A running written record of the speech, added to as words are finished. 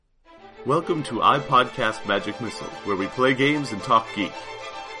Welcome to iPodcast Magic Missile, where we play games and talk geek.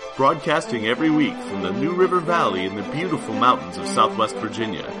 Broadcasting every week from the New River Valley in the beautiful mountains of Southwest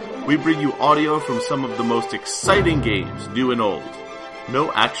Virginia, we bring you audio from some of the most exciting games, new and old.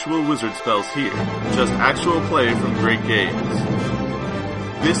 No actual wizard spells here, just actual play from great games.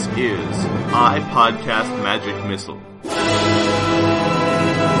 This is iPodcast Magic Missile.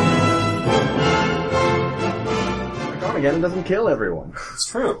 Again, it doesn't kill everyone. It's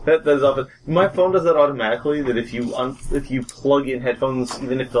true. That is often. My phone does that automatically. That if you plug in headphones,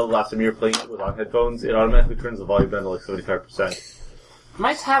 even if the last time you're playing it without headphones, it automatically turns the volume down to like 75%.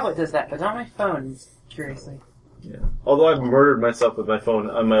 My tablet does that, but not my phone. Curiously. Yeah. Although I've murdered myself with my phone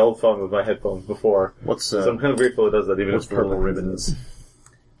on my old phone with my headphones before. So I'm kind of grateful it does that, even what's if it's purple little ribbons?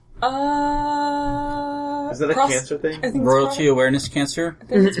 Is that a cancer thing? I think Royalty awareness cancer? I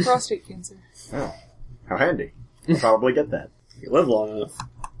think it's prostate cancer. Oh, how handy. I'll probably get that. You live long enough.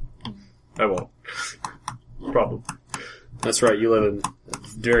 I won't. Problem. That's right, you live in a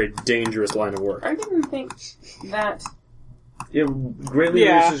very dangerous line of work. I didn't think that... It greatly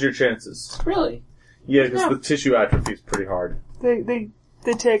reduces your chances. Really? Yeah, because the tissue atrophy is pretty hard. They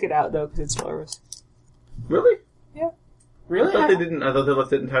take it out, though, because it's low-risk. Really? Yeah. Really? I thought they didn't. I thought they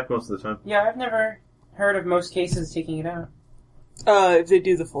left it intact most of the time. Yeah, I've never heard of most cases taking it out. If they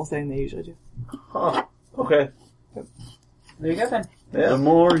do the full thing, they usually do. Huh. Okay. There you go, then. Yeah. The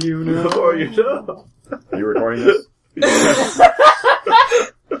more you know. The more you know. Are you recording this?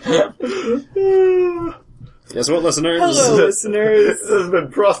 Guess what, listeners? Hello, listeners. This has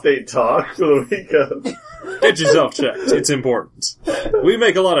been prostate talk for the weekend. Get yourself checked. It's important. We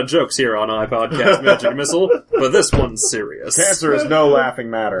make a lot of jokes here on iPodcast Magic Missile, but this one's serious. Cancer is no laughing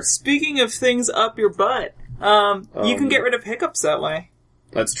matter. Speaking of things up your butt, you can get rid of hiccups that way.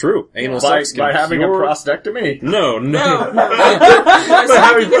 That's true. Anal By sex can having cure... a prostectomy. No.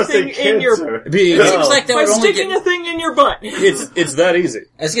 By sticking a thing in your... It seems like that By would only sticking get... a thing in your butt. It's that easy.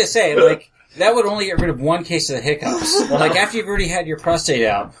 I was gonna say, like, that would only get rid of one case of the hiccups. Like, after you've already had your prostate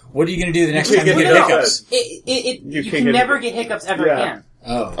out, what are you gonna do the next time you get hiccups? You can never get hiccups ever again.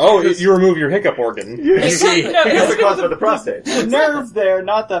 Oh, You remove your hiccup organ. I see. It's caused by the prostate. The nerve there,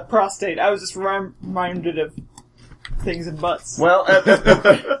 not the prostate. I was just reminded of things in butts. Well,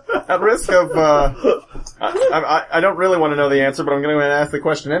 at risk of, I don't really want to know the answer, but I'm going to ask the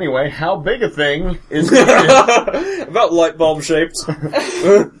question anyway. How big a thing is About light bulb shaped. From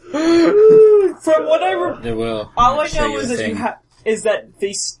what I They will. all I Show know you is the that thing. is that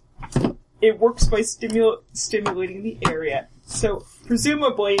it works by stimulating the area. So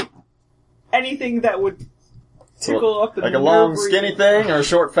presumably, anything that would tickle up in like the a long, nerve skinny thing or a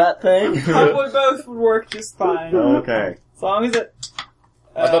short, fat thing? Probably both would work just fine. Okay. As long as it...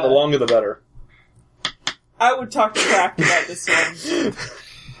 I thought the longer the better. I would talk to Crack about this one.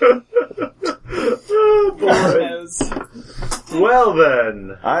 Oh, Crack boy. knows. Well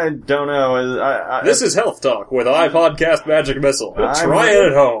then. I don't know. This is Health Talk with iPodcast Magic Missile. I'm- Try it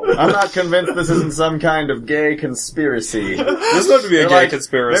at home. I'm not convinced this isn't some kind of gay conspiracy. This might be a They're gay like,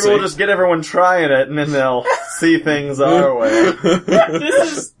 conspiracy. Maybe we'll just get everyone trying it and then they'll see things our way.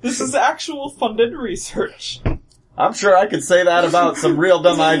 This is actual funded research. I'm sure I could say that about some real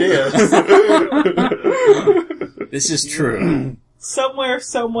dumb ideas. This is true. Somewhere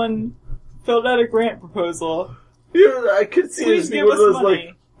someone filled out a grant proposal. Yeah, I could see Please it give being one us of those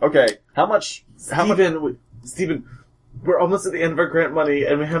money. Okay, how much... Steven, we're almost at the end of our grant money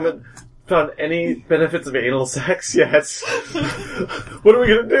and we haven't found any benefits of anal sex yet. What are we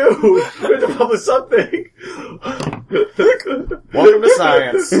gonna do? We have to publish something. Welcome to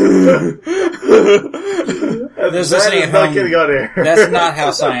science. Those That listening is at not home, getting on air. that's not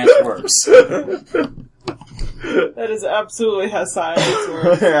how science works. That is absolutely how science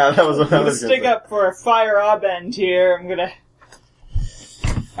works. Yeah, that was I'm gonna good. stick up for a fire end here. I'm gonna...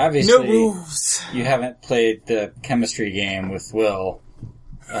 Obviously, No rules. you haven't played the chemistry game with Will.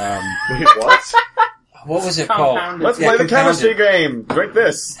 Wait, what? What was it called? Compounded. Let's Yeah, play the compounded. chemistry game. Drink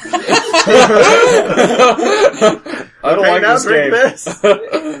this. I don't Okay, like now this drink game. this.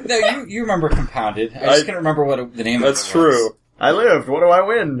 No, you remember Compounded. I just can't remember what the name of it was. That's true. I lived. What do I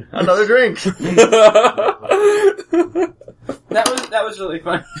win? Another drink. That was really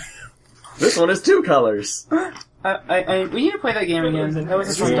fun. This one is 2 colors. We need to play that game again. That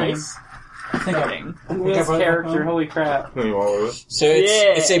was a fun game. I think Will's character, holy crap. So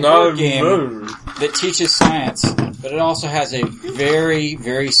it's a board game that teaches science. But it also has a very,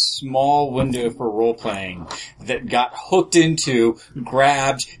 very small window for role-playing that got hooked into,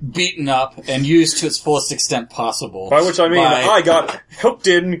 grabbed, beaten up, and used to its fullest extent possible. By which I mean, I got hooked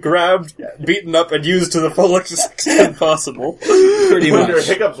in, grabbed, beaten up, and used to the fullest extent possible. Pretty When their much.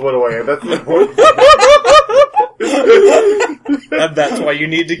 hiccups went away, that's the important. And that's why you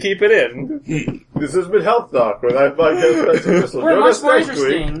need to keep it in. This has been Health Doc with iPodcast. We're much more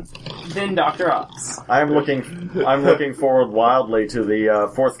interesting than Dr. Ox. I'm looking forward wildly to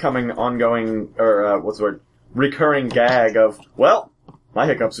the forthcoming, ongoing, or what's the word? Recurring gag of, well, my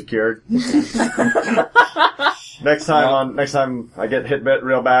hiccup secured. Next time I get hit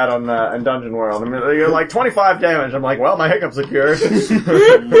real bad on in Dungeon World, you're like 25 damage. I'm like, well, my hiccup secured.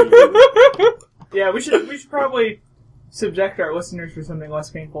 Yeah, we should probably subject our listeners to something less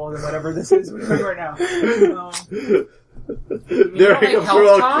painful than whatever this is we're doing right now. Their hiccups are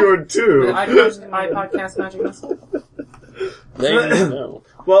all cured too. iPodcast Magic Missile. There you go.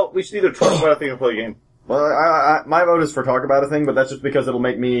 Well, we should either talk about a thing or play a game. Well, my vote is for talk about a thing, but that's just because it'll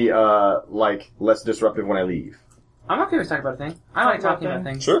make me less disruptive when I leave. I'm okay with talking about a thing. I like talking about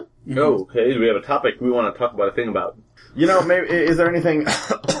things. Sure. Okay, we have a topic we want to talk about a thing about. You know, maybe is there anything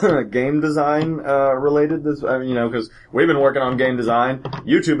game design related? Because we've been working on game design.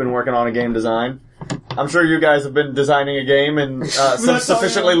 You two have been working on a game design. I'm sure you guys have been designing a game in some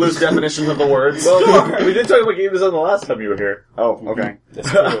sufficiently loose definitions of the words. Well, we did talk about game design the last time you were here. Oh, okay.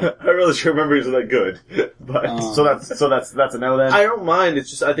 I really should remember it was that good. But So that's a no then. I don't mind. It's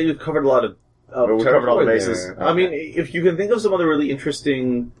just I think we've covered a lot of we covered all the territory bases. there. Okay. I mean, if you can think of some other really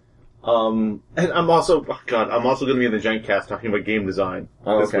interesting, and I'm also going to be in the Gencast talking about game design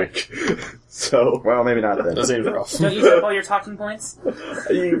this week. So, Well, maybe not then. That seems rough. Don't use up all your talking points.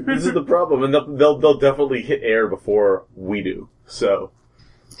 this is the problem, and they'll definitely hit air before we do. So,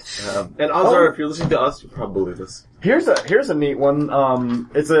 and odds are, if you're listening to us, you probably believe this. Here's a neat one.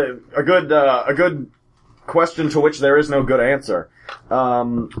 It's a good question to which there is no good answer.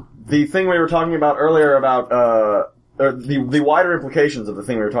 The thing we were talking about earlier about or the wider implications of the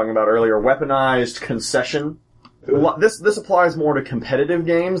thing we were talking about earlier, weaponized concession. This applies more to competitive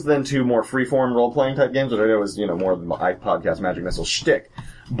games than to more freeform role-playing type games, which I know is, more than the iPodcast Magic Missile shtick.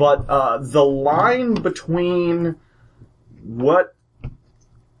 But the line between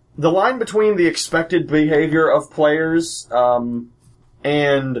the expected behavior of players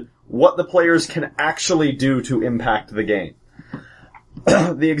and what the players can actually do to impact the game.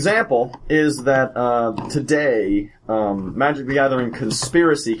 The example is that today, Magic the Gathering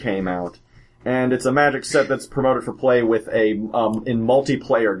Conspiracy came out, and it's a Magic set that's promoted for play with in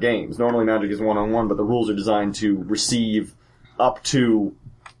multiplayer games. Normally Magic is one-on-one, but the rules are designed to receive up to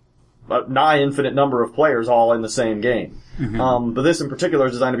a nigh infinite number of players all in the same game. Mm-hmm. But this in particular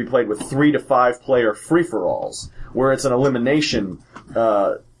is designed to be played with 3 to 5 player free-for-alls, where it's an elimination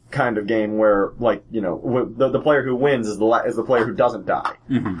kind of game where, the player who wins is the player who doesn't die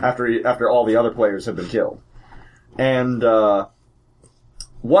after all the other players have been killed. And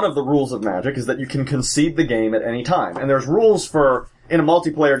one of the rules of Magic is that you can concede the game at any time. And there's rules for in a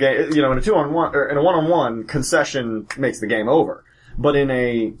multiplayer game, in a 2-on-1 or in a 1-on-1, concession makes the game over. But in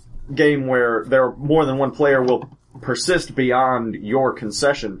a game where more than one player will persist beyond your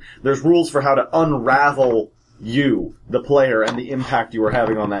concession, there's rules for how to unravel you, the player, and the impact you are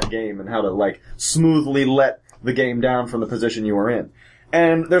having on that game, and how to, smoothly let the game down from the position you are in.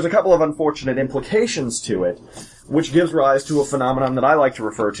 And there's a couple of unfortunate implications to it, which gives rise to a phenomenon that I like to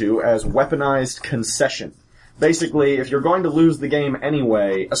refer to as weaponized concession. Basically, if you're going to lose the game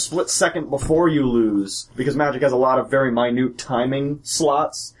anyway, a split second before you lose, because Magic has a lot of very minute timing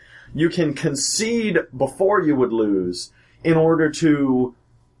slots, you can concede before you would lose in order to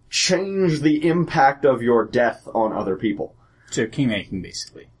change the impact of your death on other people. So king-making,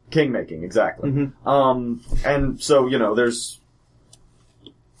 basically. King-making, exactly. Mm-hmm. And so, there's...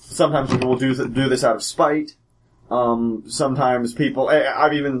 Sometimes people will do this out of spite. Sometimes people...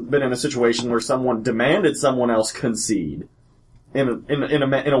 I've even been in a situation where someone demanded someone else concede in a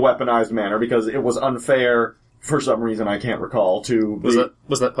weaponized manner because it was unfair for some reason I can't recall to...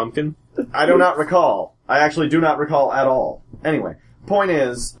 Was that Pumpkin? I do not recall. I actually do not recall at all. Anyway, point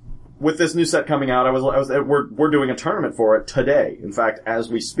is, with this new set coming out, we're doing a tournament for it today. In fact, as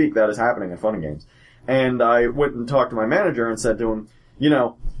we speak, that is happening at Fun and Games. And I went and talked to my manager and said to him,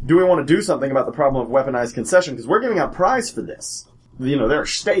 do we want to do something about the problem of weaponized concession? Because we're giving out prize for this. There are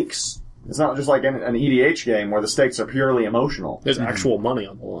stakes. It's not just like an EDH game where the stakes are purely emotional. There's actual money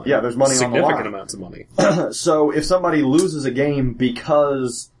on the line. Yeah, there's money on the line. Significant amounts of money. So if somebody loses a game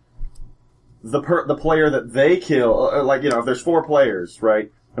because the player that they kill, if there's 4 players,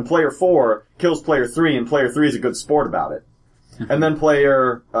 right? and player 4 kills player 3, and player 3 is a good sport about it. And then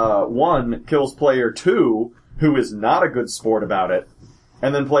player 1 kills player 2, who is not a good sport about it.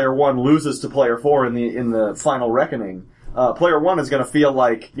 And then player 1 loses to player 4 in the final reckoning. Player 1 is going to feel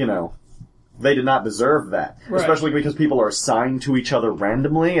like, they did not deserve that. Right. Especially because people are assigned to each other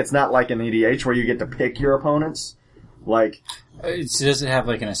randomly. It's not like an EDH where you get to pick your opponents. Does it have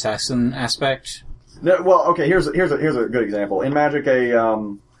like an assassin aspect? Well, okay, here's a good example. In Magic,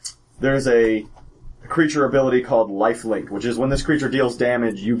 there's a creature ability called Lifelink, which is when this creature deals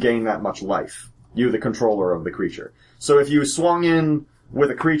damage, you gain that much life. You, the controller of the creature. So if you swung in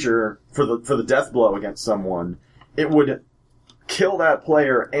with a creature for the death blow against someone, it would kill that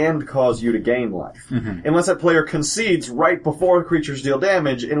player and cause you to gain life. Mm-hmm. Unless that player concedes right before the creatures deal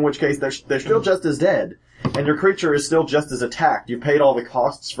damage, in which case they're still just as dead. And your creature is still just as attacked. You've paid all the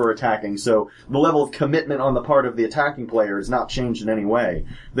costs for attacking, so the level of commitment on the part of the attacking player is not changed in any way.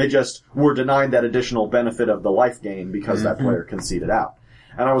 They just were denied that additional benefit of the life gain because that player conceded out.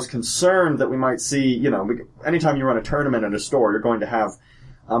 And I was concerned that we might see, anytime you run a tournament at a store, you're going to have,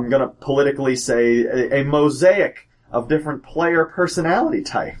 I'm going to politically say, a mosaic of different player personality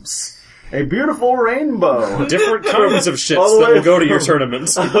types. A beautiful rainbow. Different kinds of shits that will go to your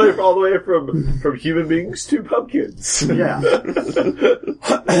tournaments. All the way from human beings to pumpkins. Yeah.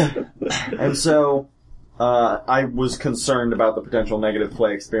 And so, I was concerned about the potential negative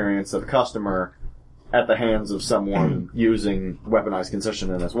play experience of a customer at the hands of someone using weaponized concession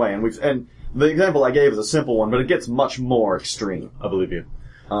in this way. And the example I gave is a simple one, but it gets much more extreme. I believe you.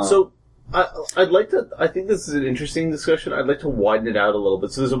 I'd like to. I think this is an interesting discussion. I'd like to widen it out a little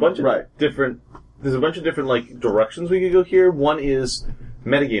bit. So there's a bunch of different directions we could go here. One is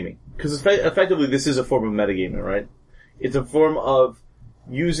metagaming, because effectively this is a form of metagaming, right? It's a form of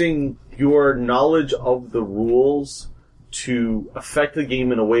using your knowledge of the rules to affect the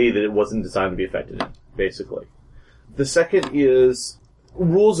game in a way that it wasn't designed to be affected in, basically. The second is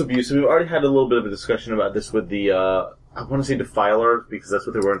rules abuse. We've already had a little bit of a discussion about this with the I want to say Defiler, because that's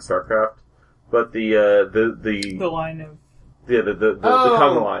what they were in StarCraft. But the line of... Yeah, the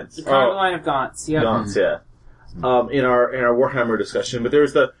Conga lines. The Conga line of Gaunts, yeah. Gaunts, yeah. In our Warhammer discussion. But there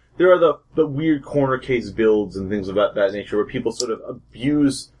are the weird corner case builds and things of that nature where people sort of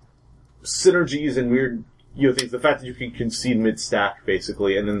abuse synergies and weird, things. The fact that you can concede mid-stack,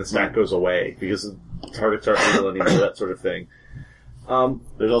 basically, and then the stack goes away because targets aren't real anymore, that sort of thing.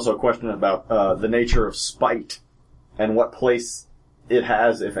 There's also a question about the nature of spite and what place it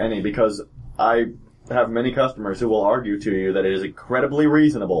has, if any, because I have many customers who will argue to you that it is incredibly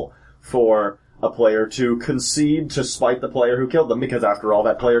reasonable for a player to concede to spite the player who killed them, because after all,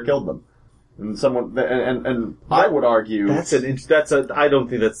 that player killed them. And I would argue I don't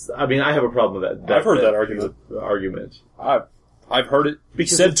think that's. I mean, I have a problem with that. I've heard that argument. I've heard it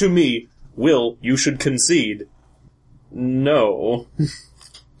said to me, "Will, you should concede." No.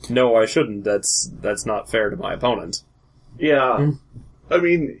 No, I shouldn't. That's not fair to my opponent. Yeah. I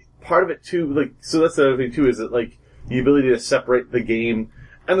mean, part of it too, so that's the other thing too, is that, the ability to separate the game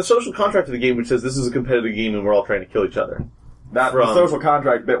and the social contract of the game, which says this is a competitive game and we're all trying to kill each other. The social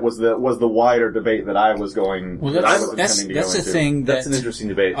contract bit was the wider debate that I was going. Well, that's the thing that's an interesting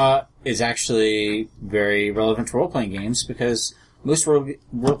debate. Is actually very relevant to role-playing games, because most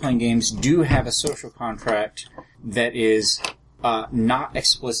role-playing games do have a social contract that is not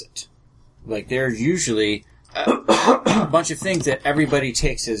explicit. There's usually a bunch of things that everybody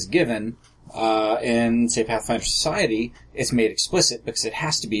takes as given. In, say, Pathfinder Society, it's made explicit because it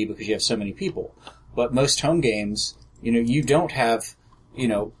has to be, because you have so many people. But most home games, you don't have,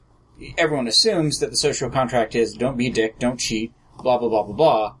 everyone assumes that the social contract is don't be a dick, don't cheat, blah, blah, blah, blah,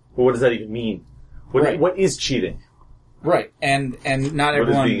 blah. But what does that even mean? What is cheating? Right. And not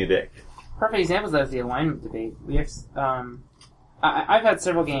everyone... What is being a dick? Perfect example of that is the alignment debate. We have, I've had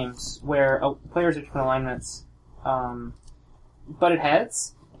several games where players of different alignments, butted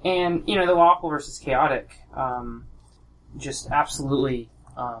heads, and, the lawful versus chaotic, just absolutely,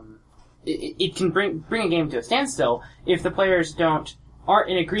 it can bring a game to a standstill if the players aren't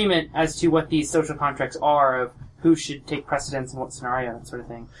in agreement as to what these social contracts are of who should take precedence in what scenario, that sort of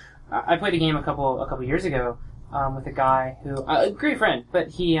thing. I played a game a couple years ago, with a guy who, a great friend, but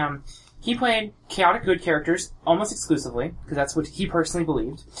he played chaotic good characters almost exclusively, because that's what he personally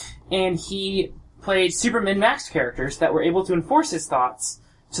believed, and he played super min-maxed characters that were able to enforce his thoughts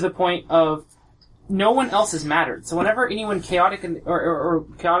to the point of no one else has mattered. So whenever anyone chaotic or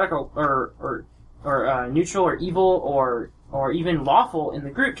neutral or evil or even lawful in the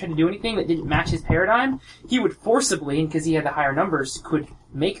group tried to do anything that didn't match his paradigm, he would forcibly, because he had the higher numbers, could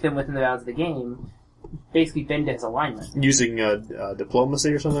make them within the bounds of the game, basically bend to his alignment. Using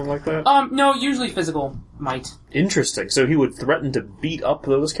diplomacy or something like that? No, usually physical might. Interesting. So he would threaten to beat up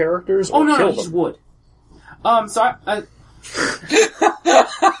those characters Oh, or no, kill he just them? would. So I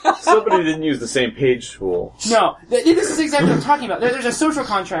Somebody didn't use the same page tool. No, this is exactly what I'm talking about. There's a social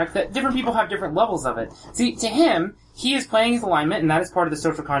contract that different people have different levels of it. See, to him, he is playing his alignment, and that is part of the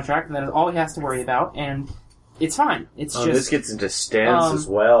social contract, and that is all he has to worry about, and it's fine. It's just... This gets into stance as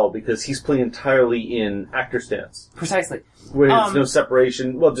well, because he's playing entirely in actor stance. Precisely. Where there's no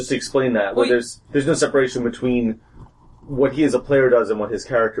separation, well, just to explain that, where there's no separation between what he as a player does and what his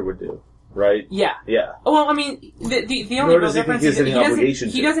character would do. Right? Yeah. Yeah. Well, I mean, the only real difference is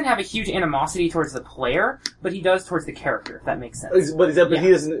he doesn't have a huge animosity towards the player, but he does towards the character, if that makes sense. But he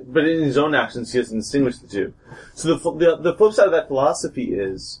doesn't, but in his own actions, he doesn't distinguish the two. So the flip side of that philosophy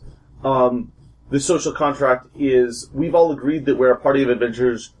is, the social contract is, we've all agreed that we're a party of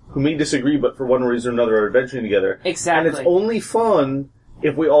adventurers who may disagree, but for one reason or another are adventuring together. Exactly. And it's only fun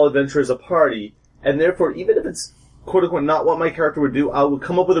if we all adventure as a party, and therefore, even if it's quote-unquote not what my character would do, I would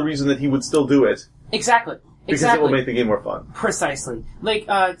come up with a reason that he would still do it. Exactly. Because it will make the game more fun. Precisely. Like,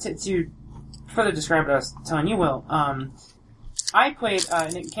 to further describe what I was telling you, Will, I played,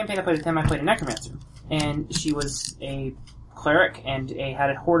 in a campaign I played with him, I played a necromancer. And she was a cleric, and had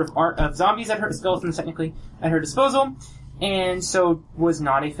a horde of zombies at her, skeletons technically, at her disposal, and so was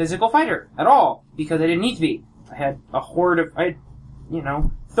not a physical fighter at all, because I didn't need to be. I had a horde of, 30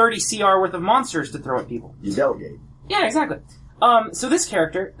 CR worth of monsters to throw at people. You delegate. Yeah, exactly. So this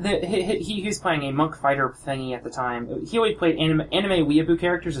character, he was playing a monk fighter thingy at the time. He always played anime weeaboo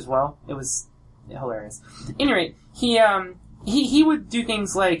characters as well. It was hilarious. At any rate, he would do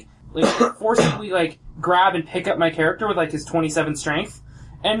things like forcibly grab and pick up my character with his 27 strength,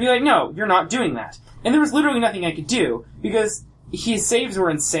 and be like, no, you're not doing that. And there was literally nothing I could do, because his saves were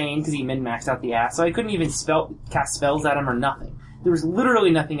insane, because he min-maxed out the ass, so I couldn't even cast spells at him or nothing. There was literally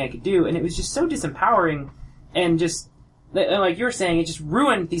nothing I could do, and it was just so disempowering, and just, like you're saying, it just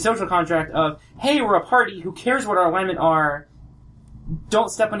ruined the social contract of, hey, we're a party, who cares what our alignment are, don't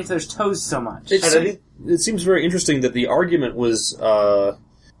step on each other's toes so much. It seems very interesting that the argument was,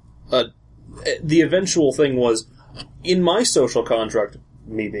 the eventual thing was, in my social contract,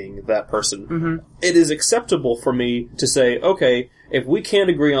 me being that person, it is acceptable for me to say, okay, if we can't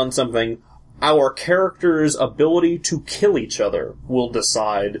agree on something, our character's ability to kill each other will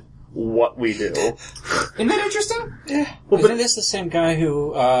decide what we do. Isn't that interesting? Yeah. Well, isn't this the same guy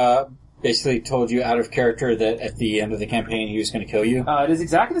who basically told you out of character that at the end of the campaign he was going to kill you? It is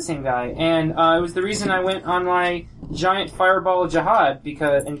exactly the same guy, and it was the reason I went on my giant fireball jihad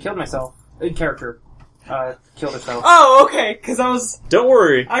and killed myself. In character. Killed herself. Oh, okay, because Don't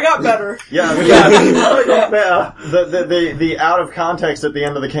worry. I got better. The out of context at the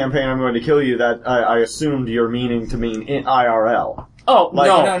end of the campaign, I'm going to kill you, that I assumed your meaning to mean in IRL. Oh,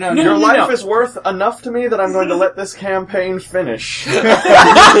 no. Your life is worth enough to me that I'm going to let this campaign finish. No,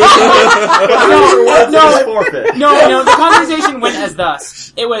 the conversation went as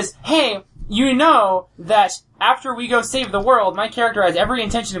thus. It was, hey, you know that after we go save the world, my character has every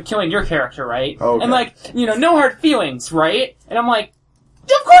intention of killing your character, right? Okay. And no hard feelings, right? And I'm like,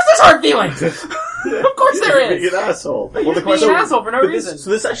 of course there's hard feelings! Of course there is! You're an asshole. Well, the question, an asshole for no reason.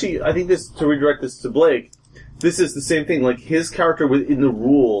 So this actually, I think to redirect this to Blake, this is the same thing. His character within the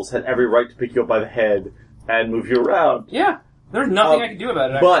rules had every right to pick you up by the head and move you around. Yeah. There's nothing I could do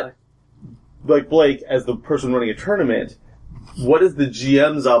about it, actually. But, Blake, as the person running a tournament, what is the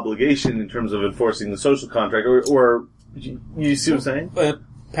GM's obligation in terms of enforcing the social contract? Or you see what I'm saying?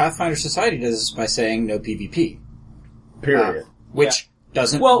 Pathfinder Society does this by saying no PvP. Period. Which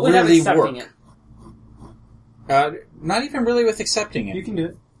doesn't without really accepting work. It. Not even really with accepting it. You can do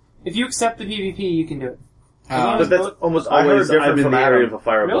it. If you accept the PvP, you can do it. But that's almost I heard always different I'm in from the area of Adam. a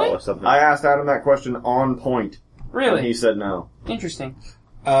fireball Really? or something. I asked Adam that question on point. Really? And he said no. Interesting.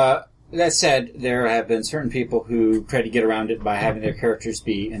 That said, there have been certain people who try to get around it by having their characters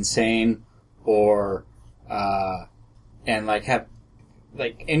be insane or, and have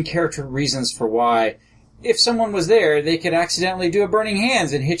in-character reasons for why, if someone was there, they could accidentally do a burning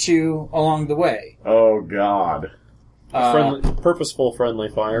hands and hit you along the way. Oh, God. Purposeful friendly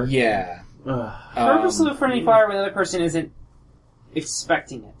fire. Yeah. Purposely friendly fire when the other person isn't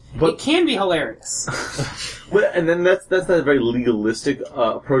expecting it. It can be hilarious. And then that's a very legalistic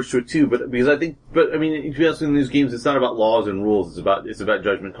approach to it too. But to be honest, in these games, it's not about laws and rules. It's about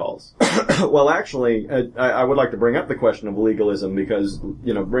judgment calls. Well, actually, I would like to bring up the question of legalism because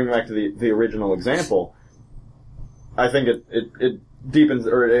bring back to the original example. I think it deepens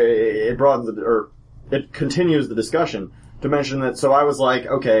or it broadens or it continues the discussion. to mention that, so I was like,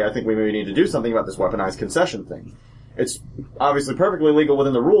 okay, I think we maybe need to do something about this weaponized concession thing. It's obviously perfectly legal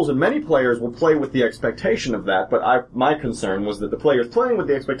within the rules, and many players will play with the expectation of that, but my concern was that the players playing with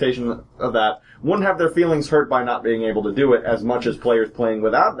the expectation of that wouldn't have their feelings hurt by not being able to do it as much as players playing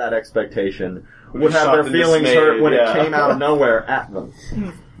without that expectation would have their feelings hurt when it came out of nowhere at them.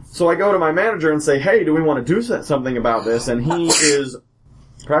 So I go to my manager and say, hey, do we want to do something about this? And he is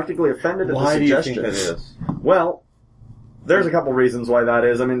practically offended at the suggestion. Why do you think that is? Well, there's a couple reasons why that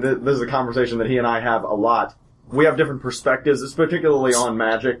is. I mean, this is a conversation that he and I have a lot. We have different perspectives, it's particularly on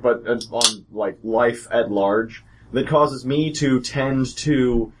Magic, but on, like, life at large, that causes me to tend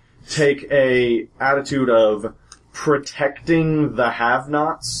to take a attitude of protecting the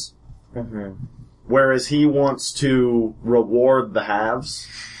have-nots, whereas he wants to reward the haves.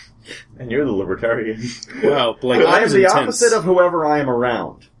 And you're the libertarian. Wow, like, I am the opposite of whoever I am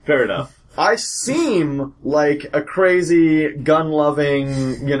around. Fair enough. I seem like a crazy,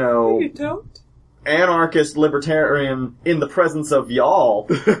 gun-loving, You don't? anarchist libertarian in the presence of y'all,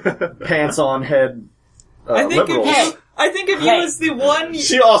 pants-on head liberals. I think of you as the one...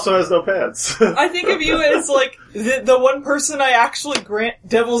 She also has no pants. I think of you as, like, the one person I actually grant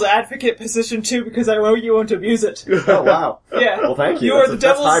devil's advocate position to because I know you won't abuse it. Oh, wow. Yeah. Well, thank you. You are the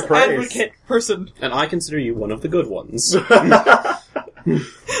That's high devil's praise. advocate person. And I consider you one of the good ones.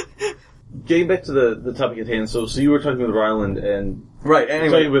 Getting back to the topic at hand, so you were talking with Ryland and... Right,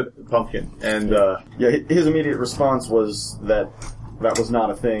 anyway. Talking with Pumpkin, and Yeah, his immediate response was that was not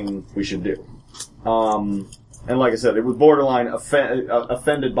a thing we should do. And like I said, it was borderline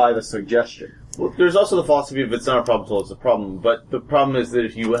offended by the suggestion. well, there's also the philosophy of it's not a problem until it's a problem, but the problem is that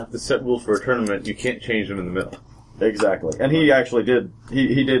if you have to set rules for a tournament, you can't change them in the middle. Exactly. And he actually did,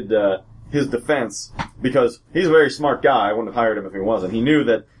 he did his defense, because he's a very smart guy, I wouldn't have hired him if he wasn't. He knew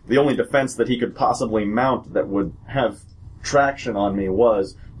that the only defense that he could possibly mount that would have traction on me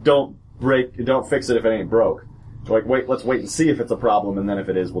was, don't fix it if it ain't broke. Like, let's wait and see if it's a problem, and then if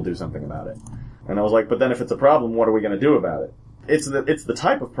it is, we'll do something about it. And I was like, but then if it's a problem, what are we going to do about it? It's the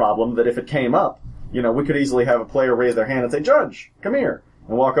type of problem that if it came up, we could easily have a player raise their hand and say, Judge, come here.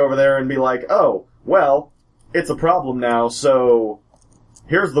 And walk over there and be like, oh, well, it's a problem now, so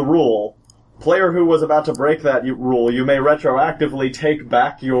here's the rule. Player who was about to break that rule, you may retroactively take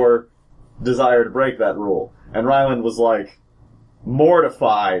back your desire to break that rule. And Ryland was like,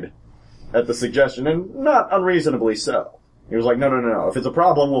 mortified at the suggestion, and not unreasonably so. He was like, no. If it's a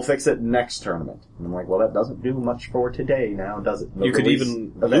problem, we'll fix it next tournament. And I'm like, well, that doesn't do much for today now, does it? You could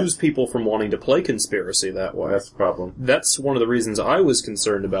even lose people from wanting to play Conspiracy that way. That's the problem. That's one of the reasons I was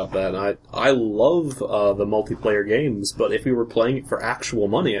concerned about that. I love the multiplayer games, but if we were playing it for actual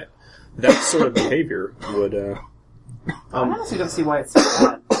money, that sort of behavior would... I honestly don't see why it's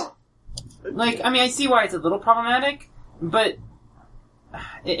so bad. Like, I mean, I see why it's a little problematic, but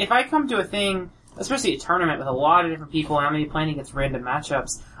if I come to a thing, especially a tournament with a lot of different people and I'm going to be playing against random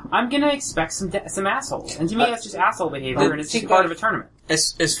matchups, I'm going to expect some assholes. And to me, that's just asshole behavior, and it's just part of a tournament.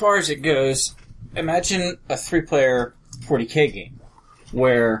 As far as it goes, imagine a 3-player 40k game,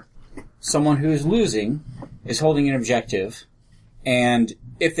 where someone who is losing is holding an objective, and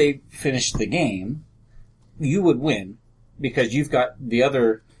if they finish the game, you would win, because you've got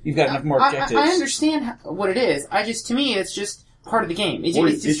enough more objectives. I understand what it is. to me, it's just part of the game.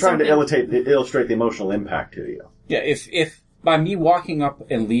 He's trying to illustrate the emotional impact to you. Yeah, if by me walking up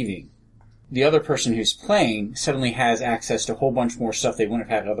and leaving, the other person who's playing suddenly has access to a whole bunch more stuff they wouldn't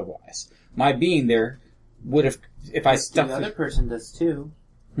have had otherwise. My being there would have, if I stuck... The other person does too.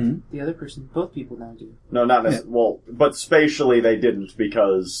 Hmm? The other person, both people now do. No, not necessarily. Yeah. Well, but spatially they didn't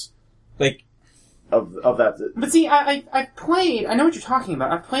because... Like... Of that. But see, I know what you're talking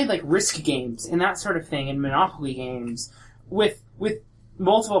about. I've played, like, Risk games and that sort of thing, and Monopoly games with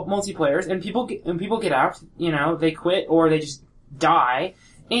multiple multiplayers, and people get out, they quit or they just die,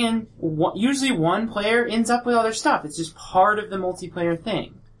 and usually one player ends up with all their stuff. It's just part of the multiplayer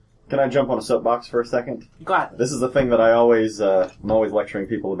thing. Can I jump on a soapbox for a second? Gladly. This is the thing that I'm always lecturing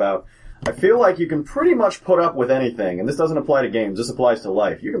people about. I feel like you can pretty much put up with anything, and this doesn't apply to games, this applies to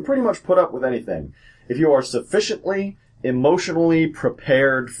life. You can pretty much put up with anything if you are sufficiently emotionally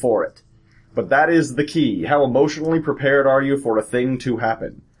prepared for it. But that is the key. How emotionally prepared are you for a thing to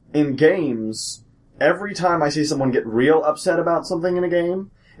happen? In games, every time I see someone get real upset about something in a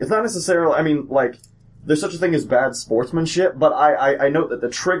game, it's not necessarily, there's such a thing as bad sportsmanship, but I note that the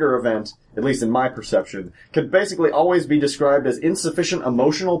trigger event, at least in my perception, can basically always be described as insufficient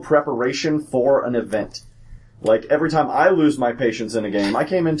emotional preparation for an event. Like, every time I lose my patience in a game, I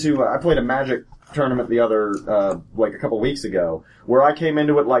played a Magic tournament a couple weeks ago, where I came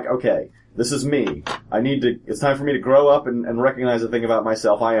into it like, okay, this is me. It's time for me to grow up and recognize the thing about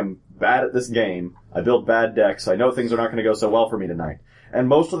myself. I am bad at this game. I build bad decks. I know things are not going to go so well for me tonight. And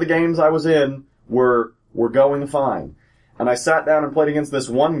most of the games I was in were going fine. And I sat down and played against this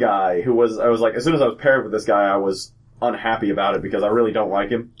one guy who I was like, as soon as I was paired with this guy, I was unhappy about it because I really don't like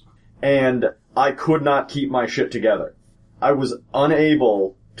him. And I could not keep my shit together. I was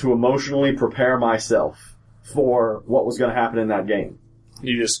unable to emotionally prepare myself for what was going to happen in that game.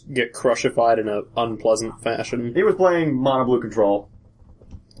 You just get crushified in an unpleasant fashion. He was playing mono blue control.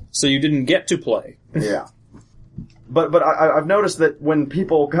 So you didn't get to play. Yeah. But I've noticed that when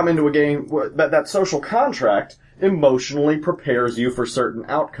people come into a game, that social contract emotionally prepares you for certain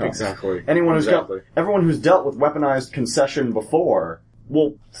outcomes. Exactly. Everyone who's dealt with weaponized concession before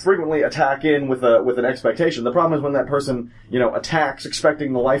will frequently attack in with an expectation. The problem is when that person, attacks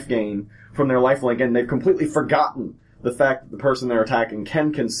expecting the life gain from their lifelink, and they've completely forgotten the fact that the person they're attacking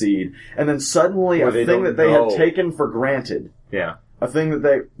can concede, and then suddenly a thing that they had taken for granted, a thing that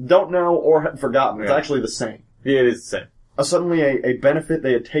they don't know or had forgotten, it's actually the same. Yeah, it is the same. Suddenly a benefit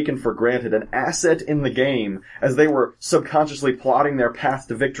they had taken for granted, an asset in the game, as they were subconsciously plotting their path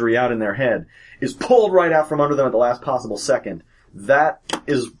to victory out in their head, is pulled right out from under them at the last possible second. That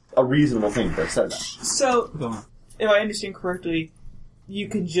is a reasonable thing to say that. So, if I understand correctly, you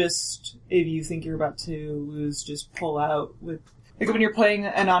can just, if you think you're about to lose, just pull out with... Like when you're playing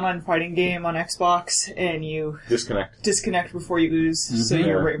an online fighting game on Xbox and you... Disconnect before you lose, so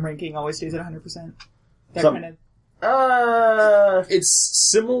your ranking always stays at 100%.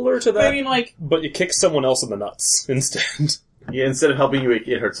 It's similar to that, but I mean, but you kick someone else in the nuts instead. Yeah, instead of helping you, it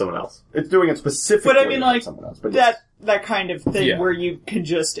hurts someone else. It's doing it specifically. But I mean, someone else. That kind of thing where you can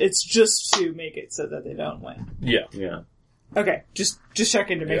it's just to make it so that they don't win. Yeah. Okay, just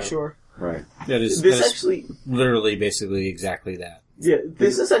checking to make sure. Right. That is literally basically exactly that. Yeah,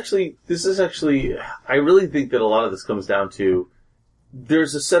 this is actually, I really think that a lot of this comes down to,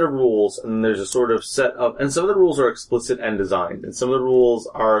 there's a set of rules, and there's a sort of set of, and some of the rules are explicit and designed, and some of the rules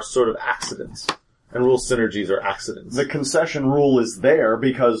are sort of accidents. And rule synergies are accidents. The concession rule is there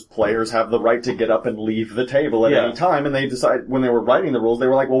because players have the right to get up and leave the table at any time, and they decide, when they were writing the rules, they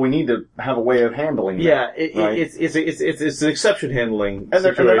were like, well, we need to have a way of handling that. Yeah, it's an exception handling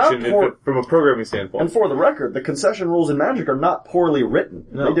situation from a programming standpoint. And for the record, the concession rules in Magic are not poorly written.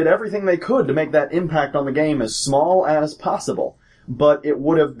 No. They did everything they could to make that impact on the game as small as possible. But it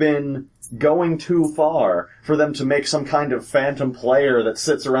would have been going too far for them to make some kind of phantom player that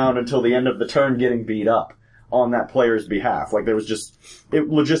sits around until the end of the turn getting beat up on that player's behalf. Like, there was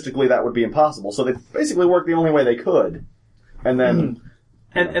logistically that would be impossible. So they basically worked the only way they could. And then...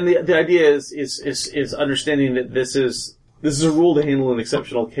 And the idea is understanding that this is a rule to handle an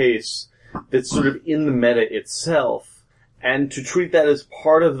exceptional case that's sort of in the meta itself, and to treat that as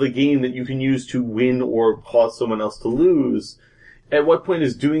part of the game that you can use to win or cause someone else to lose. At what point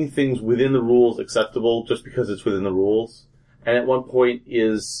is doing things within the rules acceptable just because it's within the rules? And at what point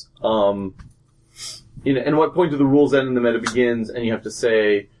is, and at what point do the rules end and the meta begins and you have to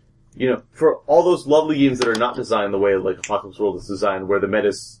say, for all those lovely games that are not designed the way like Apocalypse World is designed, where the meta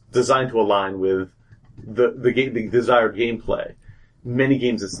is designed to align with the desired gameplay. Many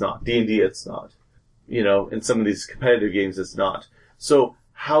games it's not. D&D it's not. In some of these competitive games it's not. So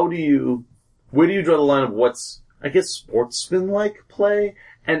where do you draw the line of what's, I guess, sportsman-like play?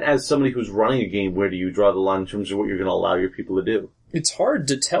 And as somebody who's running a game, where do you draw the line in terms of what you're going to allow your people to do? It's hard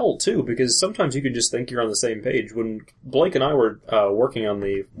to tell, too, because sometimes you can just think you're on the same page. When Blake and I were working on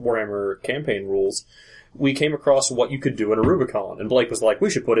the Warhammer campaign rules, we came across what you could do in a Rubicon. And Blake was like,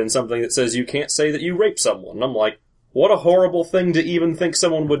 we should put in something that says you can't say that you raped someone. And I'm like, what a horrible thing to even think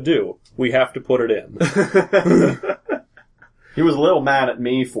someone would do. We have to put it in. He was a little mad at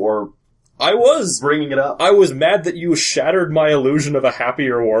me for... I was bringing it up. I was mad that you shattered my illusion of a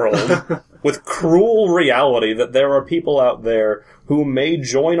happier world with cruel reality that there are people out there who may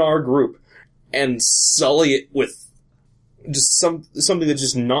join our group and sully it with just something that's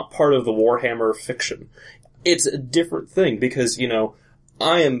just not part of the Warhammer fiction. It's a different thing because,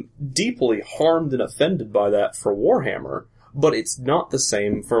 I am deeply harmed and offended by that for Warhammer, but it's not the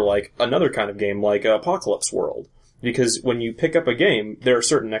same for like another kind of game like Apocalypse World. Because when you pick up a game, there are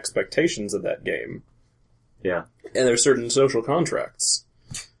certain expectations of that game. Yeah. And there are certain social contracts.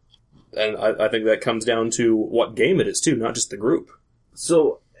 And I think that comes down to what game it is, too, not just the group.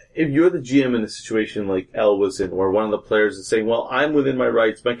 So, if you're the GM in a situation like Elle was in, where one of the players is saying, well, I'm within my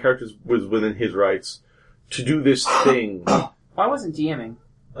rights, my character was within his rights, to do this thing. I wasn't DMing.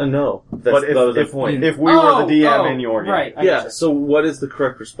 No. But That was the point. if we were the DM in your game. Right. I Yeah, gotcha. so what is the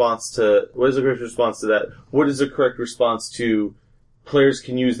correct response to that? What is the correct response to players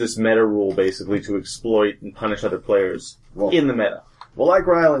can use this meta rule basically to exploit and punish other players in the meta? Well, like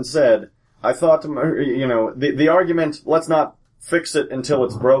Ryland said, I thought, the argument, let's not fix it until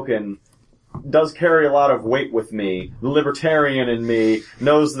it's broken, does carry a lot of weight with me. The libertarian in me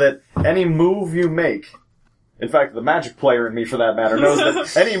knows that any move you make, in fact, the Magic player in me for that matter, knows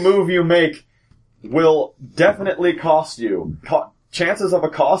that any move you make will definitely cost you. Chances of a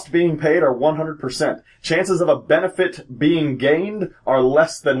cost being paid are 100%. Chances of a benefit being gained are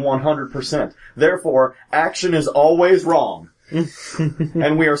less than 100%. Therefore, action is always wrong.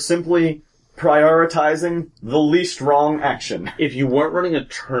 And we are simply prioritizing the least wrong action. If you weren't running a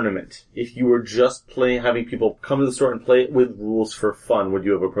tournament, if you were just having people come to the store and play it with rules for fun, would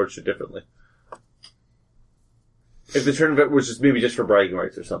you have approached it differently? If the tournament was just for bragging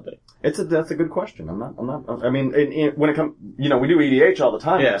rights or something. That's a good question. I mean, when it comes, we do EDH all the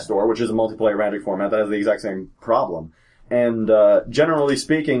time in the store, which is a multiplayer Magic format that has the exact same problem. And, generally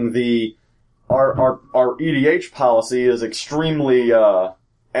speaking, our EDH policy is extremely,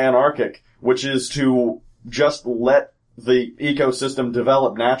 anarchic, which is to just let the ecosystem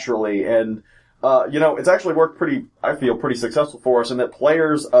develop naturally. And, it's actually worked pretty successful for us in that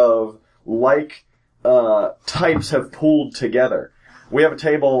players of types have pooled together. We have a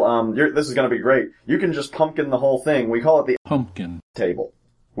table, this is gonna be great. You can just pumpkin the whole thing. We call it the Pumpkin table.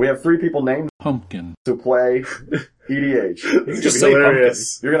 We have 3 people named Pumpkin to play EDH. You can just say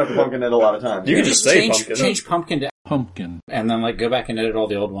hilarious. You're gonna have to pumpkin it a lot of times. You can just just say pumpkin. change pumpkin to Pumpkin and then go back and edit all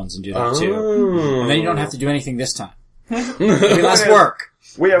the old ones and do that too. And then you don't have to do anything this time. It'll be less work.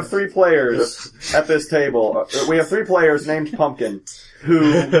 We have 3 players at this table. We have 3 players named Pumpkin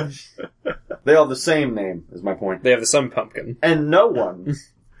who, they all have the same name, is my point. They have the same pumpkin. And no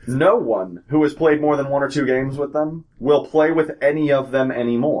one who has played more than 1 or 2 games with them will play with any of them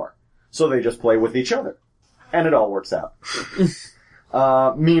anymore. So they just play with each other. And it all works out.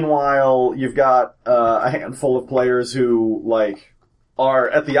 Meanwhile, you've got a handful of players who, are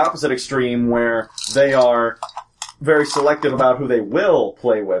at the opposite extreme where they are very selective about who they will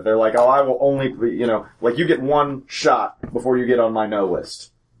play with. They're like, I will only, you get 1 shot before you get on my no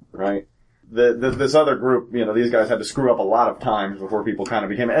list. Right? This other group, these guys had to screw up a lot of times before people kind of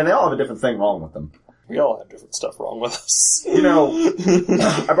became, and they all have a different thing wrong with them. We all have different stuff wrong with us.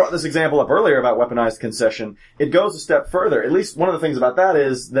 I brought this example up earlier about weaponized concession. It goes a step further. At least one of the things about that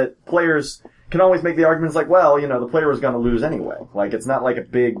is that players can always make the arguments the player was going to lose anyway. It's not like a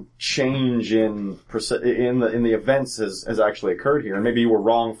big change in the events has actually occurred here. And maybe you were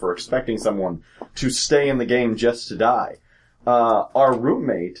wrong for expecting someone to stay in the game just to die. Our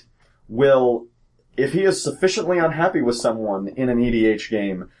roommate will, if he is sufficiently unhappy with someone in an EDH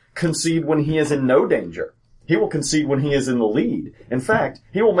game, concede when he is in no danger. He will concede when he is in the lead. In fact,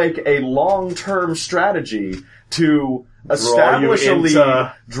 he will make a long-term strategy to establish a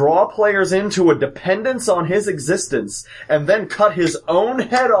lead, draw players into a dependence on his existence, and then cut his own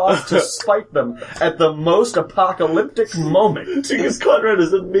head off to spite them at the most apocalyptic moment. Because Conrad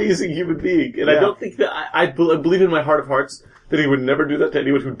is an amazing human being, and I don't think that I believe in my heart of hearts that he would never do that to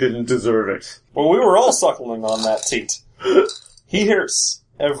anyone who didn't deserve it. Well, we were all suckling on that teat. He hurts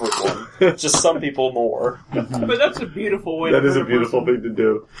everyone, just some people more. But that's a beautiful way That to is hurt a beautiful person. thing to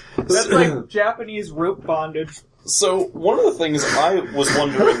do. That's like Japanese rope bondage. So, one of the things I was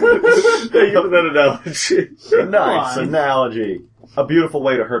wondering... Thank you for that analogy. Nice analogy. A beautiful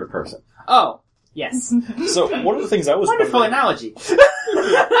way to hurt a person. Oh, yes. So, one of the things I was Wonderful wondering... analogy.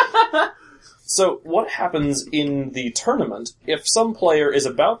 So, what happens in the tournament if some player is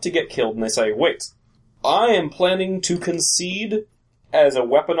about to get killed and they say, wait, I am planning to concede as a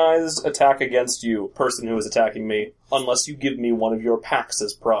weaponized attack against you, person who is attacking me, unless you give me one of your packs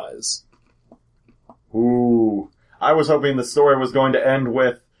as prize. Ooh. I was hoping the story was going to end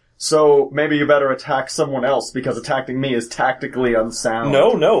with, so maybe you better attack someone else because attacking me is tactically unsound.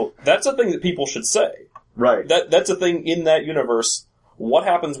 No. That's a thing that people should say. Right. That's a thing in that universe. What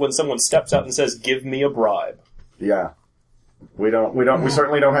happens when someone steps out and says, give me a bribe? Yeah. We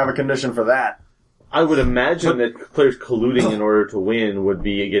certainly don't have a condition for that. I would imagine that players colluding in order to win would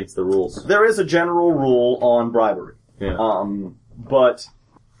be against the rules. There is a general rule on bribery. Yeah. But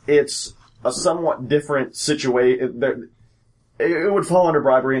it's a somewhat different situation. It would fall under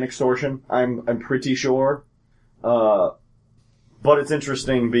bribery and extortion, I'm pretty sure. But it's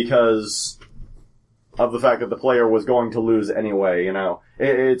interesting because, of the fact that the player was going to lose anyway, you know.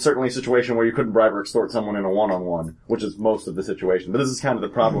 It's certainly a situation where you couldn't bribe or extort someone in a one-on-one, which is most of the situation. But this is kind of the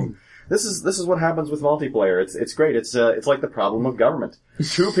problem. This is what happens with multiplayer. It's great. It's like the problem of government.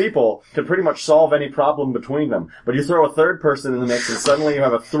 Two people can pretty much solve any problem between them, but you throw a third person in the mix and suddenly you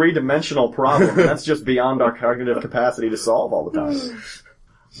have a three-dimensional problem, and that's just beyond our cognitive capacity to solve all the time.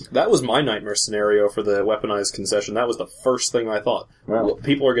 That was my nightmare scenario for the weaponized concession. That was the first thing I thought. Well,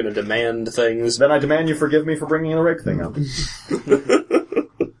 people are going to demand things. Then I demand you forgive me for bringing the rig thing up.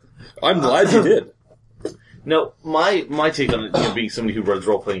 I'm glad you did. No, my take on it, being somebody who runs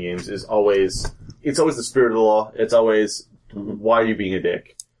role-playing games is always, it's always the spirit of the law. It's always, why are you being a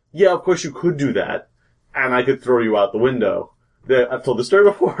dick? Yeah, of course you could do that, and I could throw you out the window. I've told the story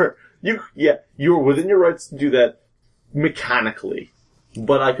before. You were within your rights to do that mechanically,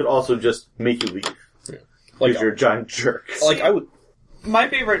 but I could also just make you leave. Yeah. Because you're a giant jerk. My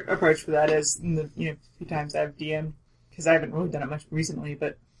favorite approach for that is, in the few times I've DM'd, because I haven't really done it much recently,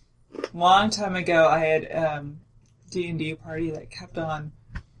 but a long time ago I had D&D party that kept on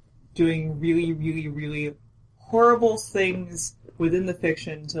doing really, really, really horrible things within the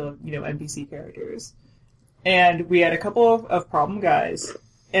fiction to, NPC characters. And we had a couple of problem guys,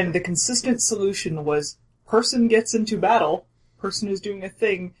 and the consistent solution was person gets into battle, person is doing a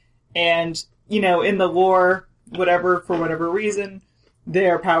thing, and, in the lore, for whatever reason,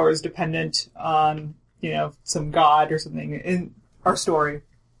 their power is dependent on, some god or something in our story,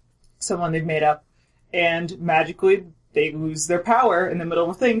 someone they've made up, and magically they lose their power in the middle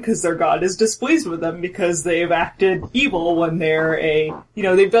of a thing because their god is displeased with them because they've acted evil when they're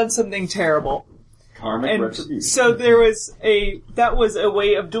they've done something terrible. Karmic retribution. So that was a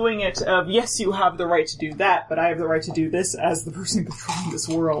way of doing it of, yes, you have the right to do that, but I have the right to do this as the person controlling this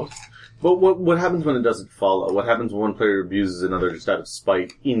world. But what happens when it doesn't follow? What happens when one player abuses another just out of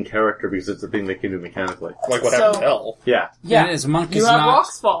spite in character because it's a thing they can do mechanically? Like what happened to Hell. Yeah. Yeah. And as monk You is have not...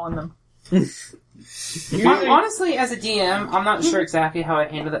 rocks fall on them. Honestly, as a DM, I'm not sure exactly how I'd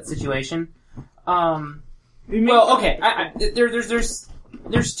handle that situation.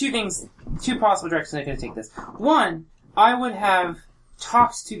 There's two possible directions I could take this. One, I would have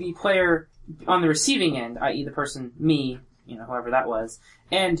talked to the player on the receiving end, i.e. the person, me, whoever that was,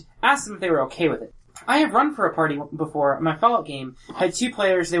 and asked them if they were okay with it. I have run for a party before. My Fallout game had two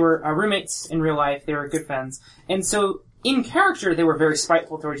players. They were roommates in real life. They were good friends. And so, in character, they were very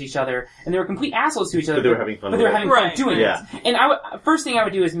spiteful towards each other, and they were complete assholes to each other. But they were having fun doing it. it. And first thing I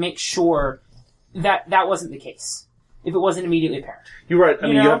would do is make sure that wasn't the case. If it wasn't immediately apparent. You're right. I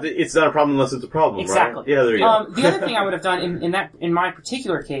mean, it's not a problem unless it's a problem, exactly. Right? Yeah, there you go. The other thing I would have done in my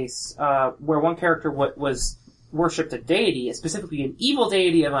particular case, where one character was worshipped a deity, specifically an evil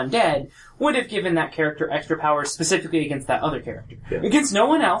deity of undead, would have given that character extra powers specifically against that other character. Yeah. Against no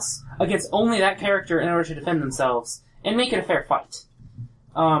one else, against only that character in order to defend themselves, and make it a fair fight.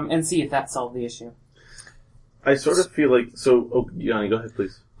 And see if that solved the issue. I sort of feel like, Yanni, go ahead,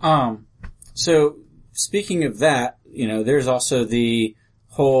 please. So, speaking of that, there's also the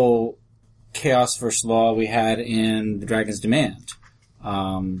whole chaos versus law we had in The Dragon's Demand.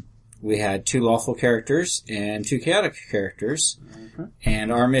 We had two lawful characters and two chaotic characters,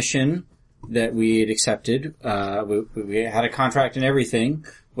 and our mission that we had accepted, we had a contract and everything,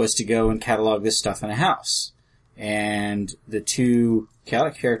 was to go and catalog this stuff in a house. And the two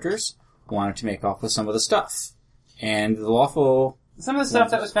chaotic characters wanted to make off with some of the stuff. And the lawful... Some of the stuff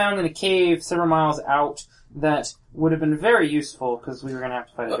that was found in a cave several miles out that would have been very useful because we were going to have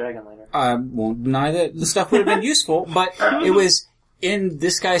to fight a dragon later. I won't deny that the stuff would have been useful, but it was in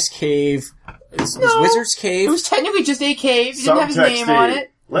this guy's cave, this wizard's cave. It was technically just a cave. He didn't have his name on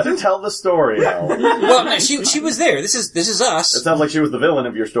it. Let her tell the story, Al. Well, no, she was there. This is us. It sounds like she was the villain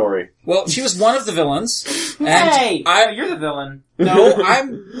of your story. Well, she was one of the villains. Hey! You're the villain. No,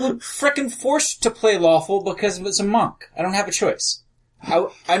 I'm frickin' forced to play lawful because it's a monk. I don't have a choice.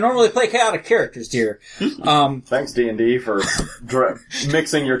 I normally play chaotic characters, dear. Thanks, D&D, for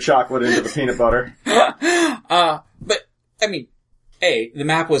mixing your chocolate into the peanut butter. But, I mean, the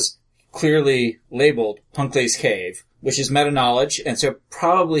map was clearly labeled Punkley's Cave, which is meta-knowledge, and so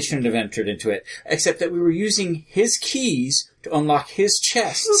probably shouldn't have entered into it. Except that we were using his keys to unlock his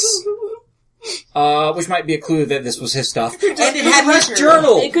chests. Which might be a clue that this was his stuff. And it had his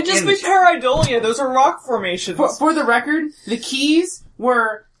journal! It could just be pareidolia. Those are rock formations. For the record, the keys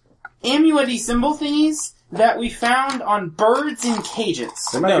were amulet-y symbol thingies that we found on birds in cages.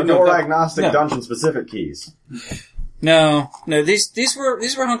 They might be more agnostic dungeon-specific keys. No, these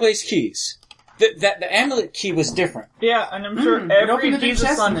were Hunkley's keys. The amulet key was different. Yeah, and I'm sure every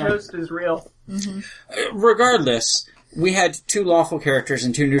Jesus on Toast is real. Regardless, we had 2 lawful characters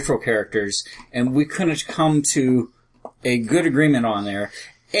and 2 neutral characters, and we couldn't come to a good agreement on there.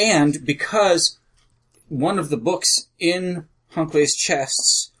 And because one of the books in Hunkley's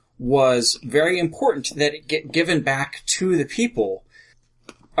chests was very important that it get given back to the people,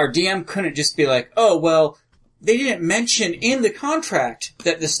 our DM couldn't just be like, oh, well, they didn't mention in the contract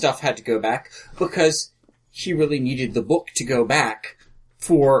that this stuff had to go back, because he really needed the book to go back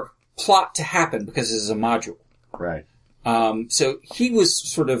for plot to happen, because it is a module. Right. So he was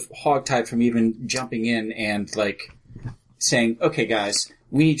sort of hogtied from even jumping in and, like, saying, okay, guys,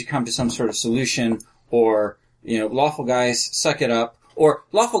 we need to come to some sort of solution, or, lawful guys, suck it up, or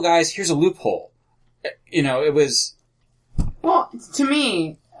lawful guys, here's a loophole. It was... Well, to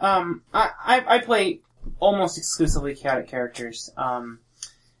me, I play almost exclusively chaotic characters,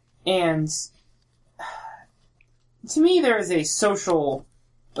 and to me there is a social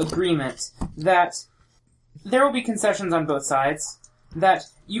agreement that there will be concessions on both sides, that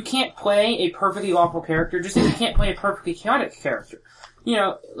you can't play a perfectly lawful character just as you can't play a perfectly chaotic character.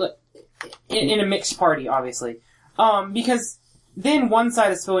 In a mixed party, obviously. Because then one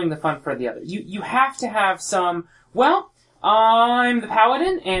side is filling the fun for the other. You have to have some, well, I'm the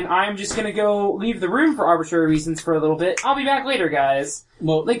paladin, and I'm just gonna go leave the room for arbitrary reasons for a little bit. I'll be back later, guys.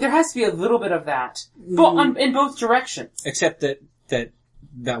 Well, there has to be a little bit of that. In both directions. Except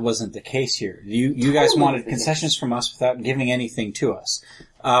that wasn't the case here. You guys wanted concessions from us without giving anything to us.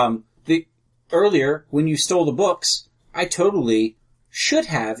 Earlier, when you stole the books, I totally should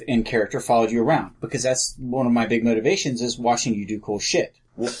have, in character, followed you around, because that's one of my big motivations, is watching you do cool shit.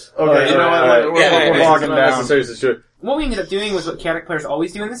 Okay, you know what? We're bogging down. What we ended up doing was what chaotic players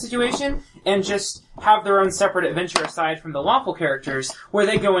always do in this situation, and just have their own separate adventure aside from the lawful characters, where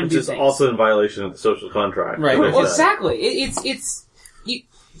they go and do things. Which is also in violation of the social contract. Right. Well, exactly.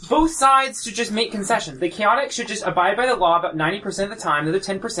 Both sides should just make concessions. The chaotic should just abide by the law about 90% of the time. The other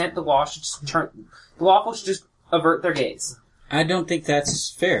 10%, the lawful should just avert their gaze. I don't think that's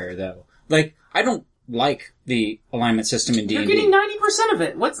fair, though. I don't like the alignment system in D&D. You're getting 90% of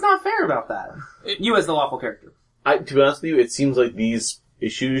it. What's not fair about that? You as the lawful character. To be honest with you, it seems like these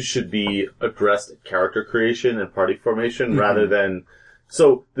issues should be addressed at character creation and party formation rather than...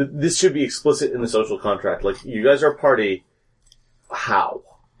 So, this should be explicit in the social contract. Like, you guys are a party. How?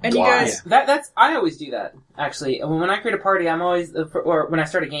 And Why? you guys, that's, I always do that, actually. When I create a party, I'm always, or when I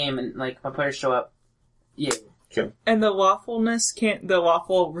start a game and, my players show up, yeah. Okay. And the lawful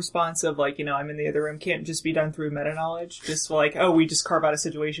response of, I'm in the other room can't just be done through meta-knowledge. Just we just carve out a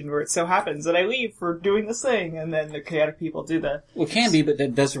situation where it so happens that I leave for doing this thing, and then the chaotic people do that. Well, it can be, but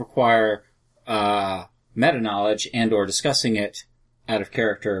that does require, meta-knowledge and or discussing it out of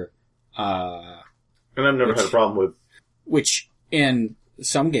character, and I've never had a problem with... Which, in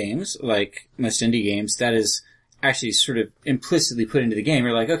some games, like most indie games, that is actually sort of implicitly put into the game.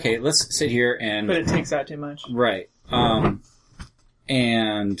 You're like, okay, let's sit here and... But it takes out too much. Right. And,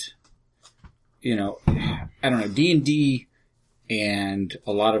 I don't know, D&D and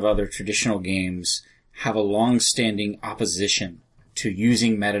a lot of other traditional games have a long-standing opposition to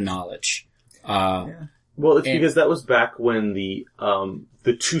using meta-knowledge. Well, it's because that was back when the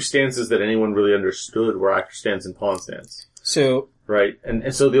two stances that anyone really understood were actor stance and pawn stance. So... Right,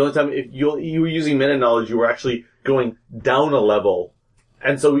 and so the only time if you were using meta knowledge, you were actually going down a level,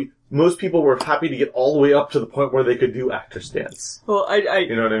 and so most people were happy to get all the way up to the point where they could do actor stance. Well,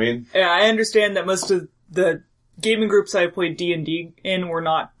 you know what I mean? Yeah, I understand that most of the gaming groups I played D&D in were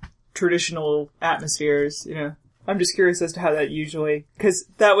not traditional atmospheres. I'm just curious as to how that usually, because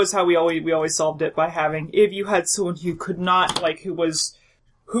that was how we always solved it, by having, if you had someone who could not,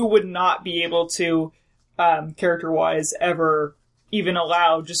 who would not be able to, character-wise ever even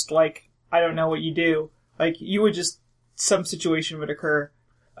allow just I don't know what you do. You would just, some situation would occur.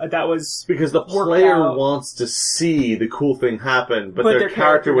 That was because the player wants to see the cool thing happen, but their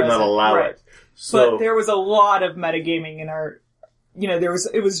character would not allow it. So, but there was a lot of metagaming in our,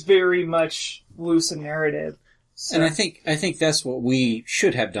 it was very much loose in narrative. So. And I think that's what we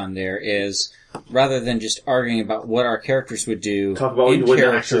should have done there, is rather than just arguing about what our characters would do, talk about what you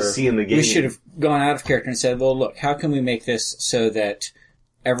wouldn't actually see in the game. We should have gone out of character and said, well, look, how can we make this so that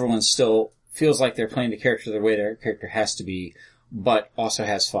everyone still feels like they're playing the character the way their character has to be, but also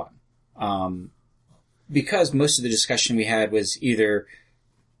has fun? Because most of the discussion we had was either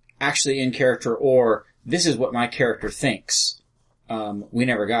actually in character or this is what my character thinks. We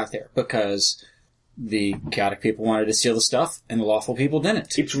never got there because the chaotic people wanted to steal the stuff and the lawful people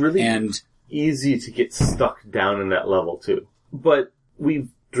didn't. It's really easy to get stuck down in that level too. But we've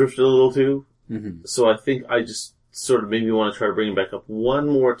drifted a little too. Mm-hmm. So I think I just sort of maybe want to try to bring it back up one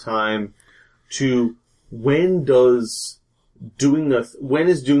more time to when is doing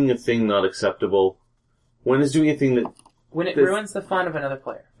a thing not acceptable? When is doing a thing that... When it ruins the fun of another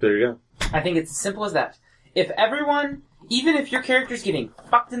player. There you go. I think it's as simple as that. If everyone, even if your character's getting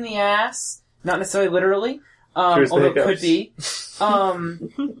fucked in the ass, not necessarily literally, although it could be,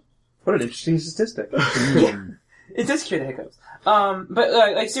 what an interesting statistic. Yeah, it does cure the hiccups. But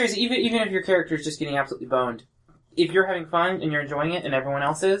like seriously, even if your character's just getting absolutely boned, if you're having fun and you're enjoying it and everyone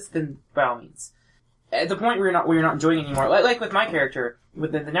else is, then by all means. At the point where you're not enjoying it anymore, like with my character,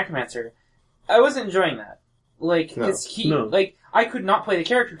 with the Necromancer, I wasn't enjoying that. Like, I could not play the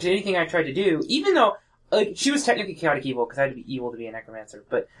character to anything I tried to do, even though, like, she was technically chaotic evil, because I had to be evil to be a necromancer,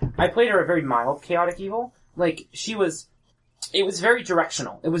 but I played her a very mild chaotic evil. Like, it was very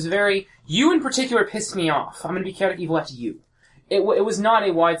directional. It was very, you in particular pissed me off. I'm gonna be chaotic evil after you. It was not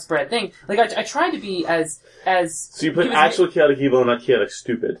a widespread thing. Like, I tried to be as... So you played actual chaotic evil and not chaotic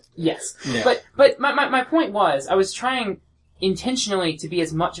stupid. Yes. Yeah. But my point was, I was trying intentionally to be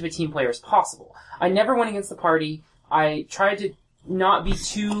as much of a team player as possible. I never went against the party. I tried to not be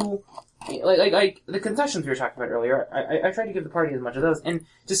too... Like the concessions we were talking about earlier, I tried to give the party as much of those. And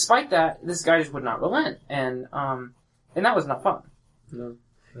despite that, this guy just would not relent. And that was not fun. No.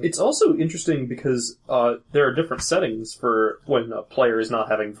 It's also interesting because there are different settings for when a player is not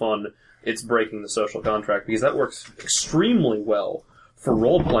having fun, it's breaking the social contract, because that works extremely well for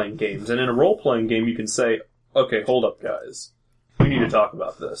role-playing games. And in a role-playing game, you can say, okay, hold up, guys. We need to talk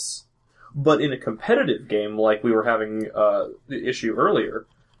about this. But in a competitive game, like we were having the issue earlier,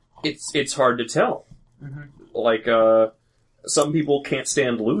 it's hard to tell. Mm-hmm. Like, some people can't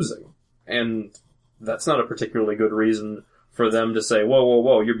stand losing. And that's not a particularly good reason for them to say,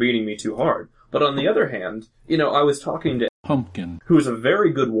 whoa, you're beating me too hard. But on the other hand, I was talking to Pumpkin, who is a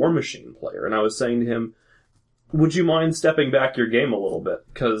very good War Machine player, and I was saying to him, would you mind stepping back your game a little bit?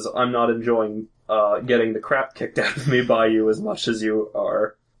 Because I'm not enjoying getting the crap kicked out of me by you as much as you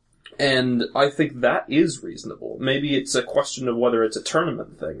are. And I think that is reasonable. Maybe it's a question of whether it's a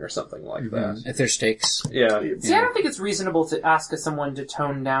tournament thing or something like that. If there's stakes. Yeah. See, I don't think it's reasonable to ask someone to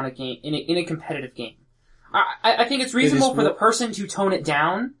tone down a game in a competitive game. I think it's reasonable for the person to tone it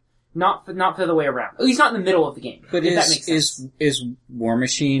down, not the other way around. At least not in the middle of the game. But if that makes sense. Is War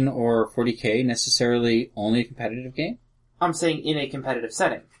Machine or 40K necessarily only a competitive game? I'm saying in a competitive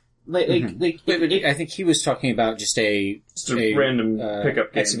setting. But I think he was talking about just a random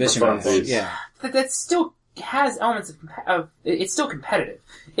pickup game exhibition for match. Yeah, that still has elements of it's still competitive.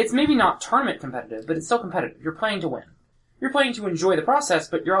 It's maybe not tournament competitive, but it's still competitive. You're playing to win. You're playing to enjoy the process,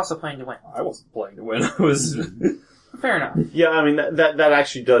 but you're also playing to win. I wasn't playing to win. I was... Fair enough. Yeah, I mean, that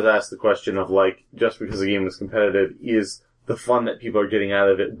actually does ask the question of, like, just because the game is competitive, is the fun that people are getting out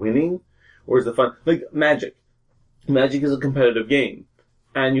of it winning? Or is the fun... Like, Magic. Magic is a competitive game.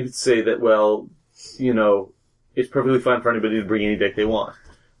 And you could say that, well, it's perfectly fine for anybody to bring any deck they want.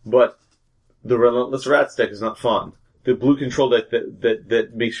 But the Relentless Rats deck is not fun. The blue control deck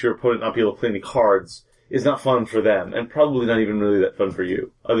that makes your opponent not be able to play any cards is not fun for them, and probably not even really that fun for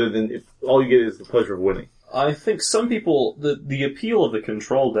you, other than if all you get is the pleasure of winning. I think some people, the appeal of the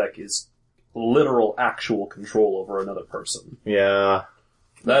control deck is literal, actual control over another person. Yeah.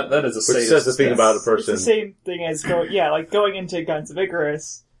 That is a Which says the thing about a person. It's the same thing as going into Guns of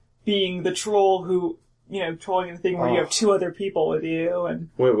Icarus, being the troll who, trolling the thing where you have two other people with you, and...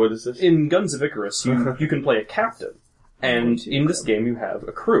 Wait, what is this? In Guns of Icarus, you can play a captain, and in this game you have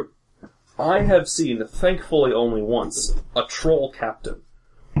a crew. I have seen, thankfully only once, a troll captain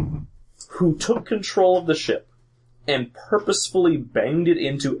who took control of the ship and purposefully banged it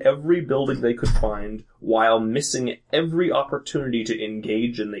into every building they could find while missing every opportunity to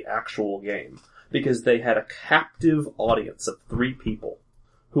engage in the actual game, because they had a captive audience of 3 people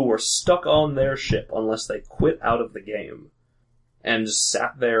who were stuck on their ship unless they quit out of the game, and just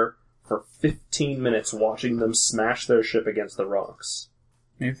sat there for 15 minutes watching them smash their ship against the rocks.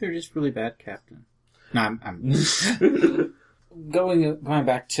 Maybe they're just really bad captain. No, I'm going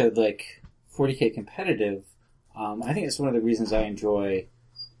back to, like, 40K competitive, I think it's one of the reasons I enjoy,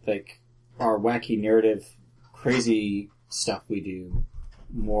 like, our wacky narrative, crazy stuff we do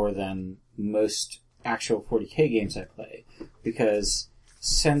more than most actual 40K games I play. Because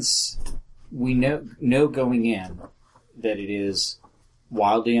since we know going in that it is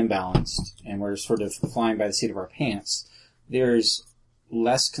wildly imbalanced and we're sort of flying by the seat of our pants, there's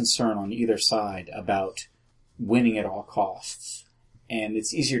less concern on either side about winning at all costs. And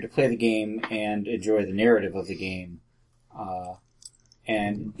it's easier to play the game and enjoy the narrative of the game.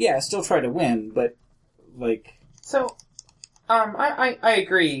 And, yeah, still try to win, but, like... So, I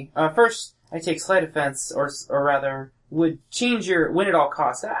agree. First, I take slight offense, or rather, change your win at all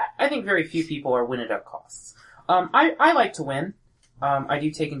costs. I think very few people are win at all costs. I like to win. I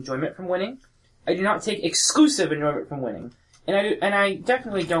do take enjoyment from winning. I do not take exclusive enjoyment from winning. And I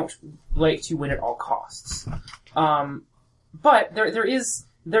definitely don't like to win at all costs. But there is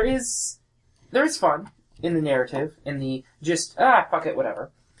fun in the narrative, in the just, fuck it,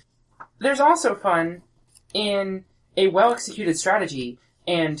 whatever. There's also fun in a well-executed strategy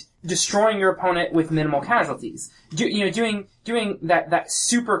and destroying your opponent with minimal casualties. Doing that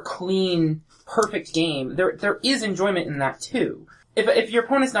super clean, perfect game. There is enjoyment in that too. If your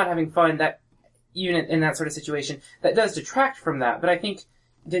opponent's not having fun, that unit in that sort of situation, that does detract from that. But I think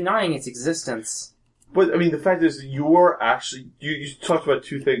denying its existence. But I mean, the fact is, you talked about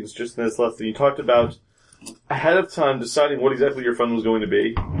two things just in this lesson. You talked about ahead of time deciding what exactly your fun was going to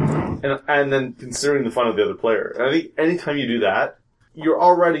be, and then considering the fun of the other player. And I think anytime you do that, you're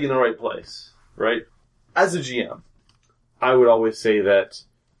already in the right place, right? As a GM, I would always say that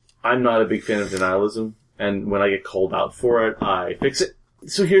I'm not a big fan of denialism, and when I get called out for it, I fix it.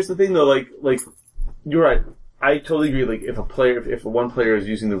 So here's the thing though, like, you're right. I totally agree, like, if one player is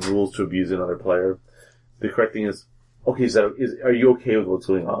using the rules to abuse another player, the correct thing is, okay, are you okay with what's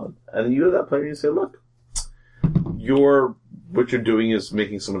going on? And then you go to that player and you say, look, what you're doing is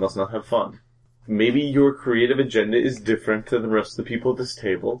making someone else not have fun. Maybe your creative agenda is different than the rest of the people at this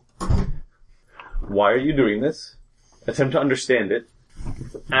table. Why are you doing this? Attempt to understand it.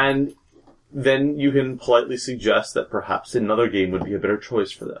 And then you can politely suggest that perhaps another game would be a better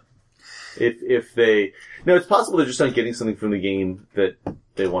choice for them. It's possible they're just not getting something from the game that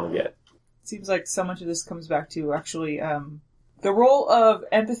they want to get. It seems like so much of this comes back to actually, the role of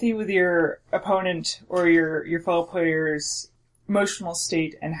empathy with your opponent or your fellow player's emotional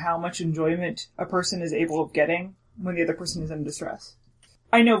state and how much enjoyment a person is able of getting when the other person is in distress.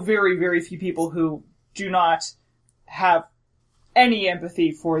 I know very, very few people who do not have any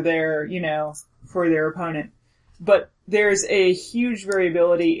empathy for their opponent. But there's a huge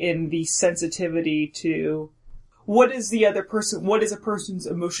variability in the sensitivity to what is a person's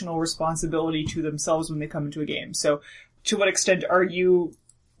emotional responsibility to themselves when they come into a game. So, to what extent are you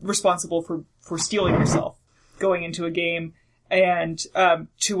responsible for steeling yourself going into a game? And,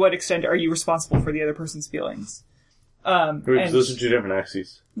 to what extent are you responsible for the other person's feelings? Those are two different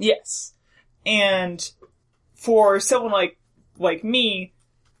axes. Yes. And for someone like me,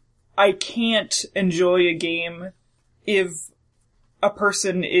 I can't enjoy a game if a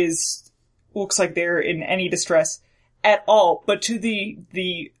person looks like they're in any distress at all, but to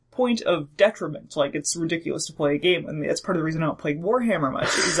the point of detriment. Like, it's ridiculous to play a game. I mean, that's part of the reason I don't play Warhammer much,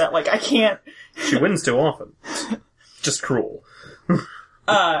 is that, like, I can't... She wins too often. Just cruel.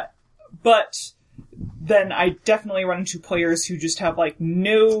 But then I definitely run into players who just have, like,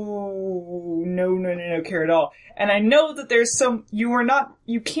 no care at all. And I know that there's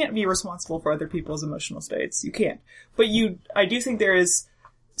you can't be responsible for other people's emotional states. You can't. But I do think there is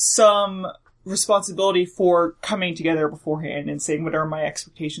some responsibility for coming together beforehand and saying, what are my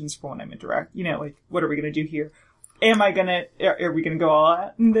expectations for when I'm like, what are we gonna do here? Are we gonna go all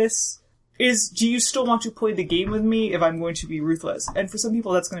out in this? Do you still want to play the game with me if I'm going to be ruthless? And for some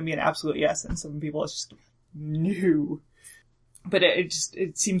people that's going to be an absolute yes, and some people it's just no. But it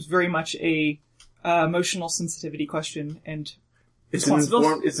seems very much a emotional sensitivity question and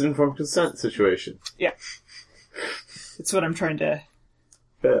responsibility. It's an informed consent situation. Yeah. That's what I'm trying to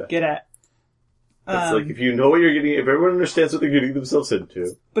get at. It's like if you know what you're getting, if everyone understands what they're getting themselves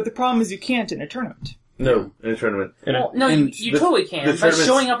into. But the problem is you can't in a tournament. No, in a tournament. You totally can. By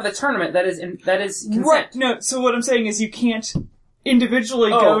showing up at the tournament, that is consent. Right. No, so what I'm saying is you can't individually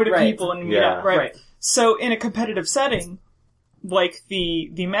go to people and meet up. Right. So in a competitive setting, like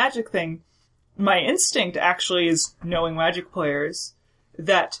the Magic thing, my instinct actually is, knowing Magic players,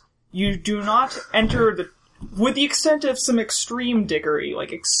 that you do not enter with the extent of some extreme dickery,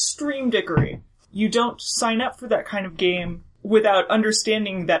 you don't sign up for that kind of game without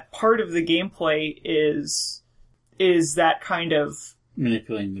understanding that part of the gameplay is that kind of...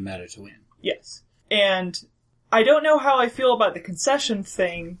 manipulating the meta to win. Yes. And I don't know how I feel about the concession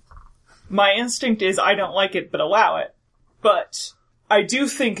thing. My instinct is I don't like it, but allow it. But I do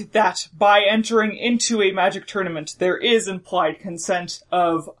think that by entering into a Magic tournament, there is implied consent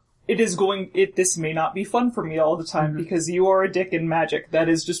of, this may not be fun for me all the time because you are a dick in Magic. That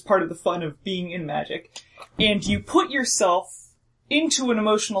is just part of the fun of being in Magic. And you put yourself into an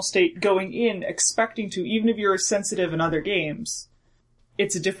emotional state going in, expecting to, even if you're sensitive in other games,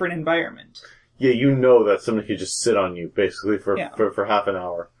 it's a different environment. Yeah, you know that somebody could just sit on you, basically, for half an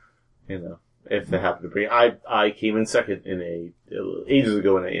hour. If they happen to bring... I came in second ages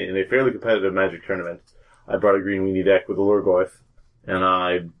ago in a fairly competitive Magic tournament. I brought a green weenie deck with a Lurgoyf,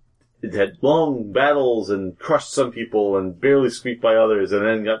 and it had long battles and crushed some people and barely squeaked by others, and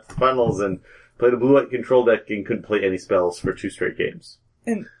then got to the finals and played a blue-white control deck and couldn't play any spells for 2 straight games.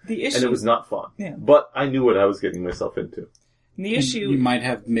 And the issue... And it was not fun. Yeah. But I knew what I was getting myself into. And the issue... You might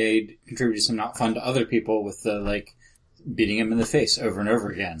have contributed some not fun to other people with the, beating him in the face over and over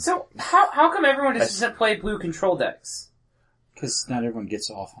again. So, how come everyone just doesn't play blue control decks? Because not everyone gets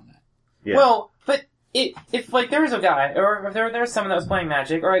off on that. Yeah. Well, but if there was a guy, or if there was someone that was playing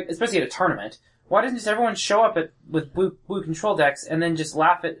Magic, or especially at a tournament, why doesn't just everyone show up with blue control decks and then just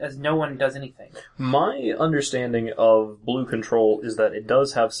laugh at as no one does anything? My understanding of blue control is that it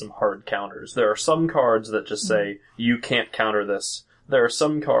does have some hard counters. There are some cards that just say, you can't counter this. There are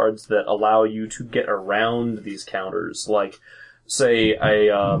some cards that allow you to get around these counters, like, say,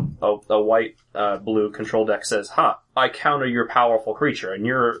 a white, blue control deck says, I counter your powerful creature, and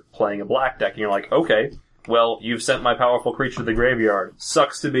you're playing a black deck, and you're like, okay, well, you've sent my powerful creature to the graveyard.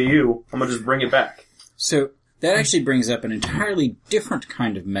 Sucks to be you. I'm gonna just bring it back. So, that actually brings up an entirely different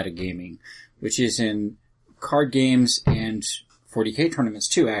kind of metagaming, which is in card games and 40k tournaments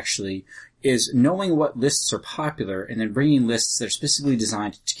too, actually, is knowing what lists are popular and then bringing lists that are specifically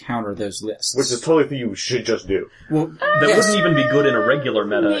designed to counter those lists. Which is totally thing you should just do. Well, That wouldn't even be good in a regular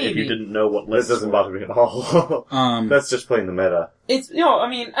meta if you didn't know what That lists doesn't were. bother me at all. That's just playing the meta. It's, I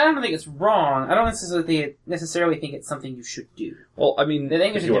mean, I don't think it's wrong. I don't necessarily think it's something you should do. Well, I mean, I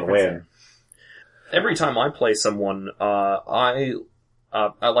think there's If a you want to difference win. there. every time I play someone, I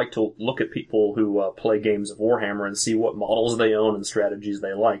like to look at people who play games of Warhammer and see what models they own and strategies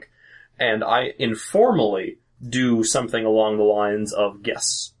they like. And I informally do something along the lines of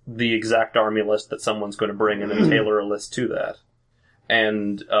guess the exact army list that someone's going to bring and then tailor a list to that.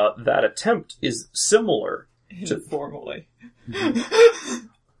 And that attempt is similar to... Informally.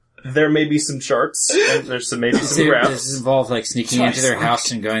 There may be some charts, and there's maybe some Does graphs. this involve sneaking into their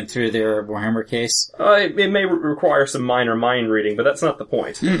house and going through their Warhammer case? It may require some minor mind reading, but that's not the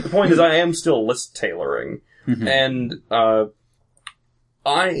point. The point is I am still list tailoring. And I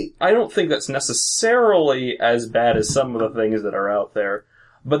don't think that's necessarily as bad as some of the things that are out there,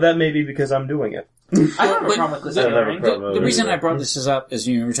 but that may be because I'm doing it. I don't have a problem with list tailoring. The reason I brought this up is,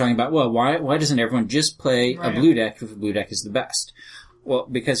 you were talking about, well, why doesn't everyone just play a blue deck if a blue deck is the best? Well,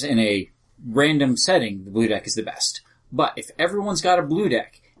 because in a random setting, the blue deck is the best. But if everyone's got a blue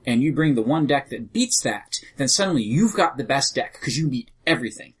deck, and you bring the one deck that beats that, then suddenly you've got the best deck, because you beat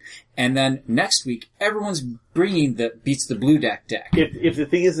everything. And then next week, everyone's bringing the beats the blue deck. If the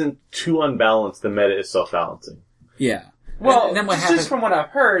thing isn't too unbalanced, the meta is self-balancing. Yeah. Well, and then what just happens? from what I've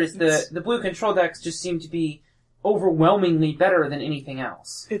heard, is the blue control decks just seem to be overwhelmingly better than anything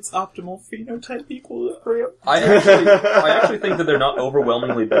else. It's optimal phenotype equilibrium. I actually think that they're not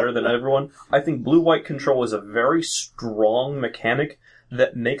overwhelmingly better than everyone. I think blue-white control is a very strong mechanic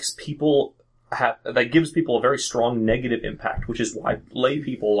that makes people that gives people a very strong negative impact, which is why lay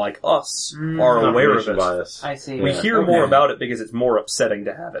people like us are aware of Confirmation it. bias. I see. We hear more about it because it's more upsetting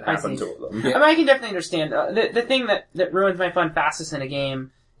to have it I happen see. to them. I mean, I can definitely understand. The thing that ruins my fun fastest in a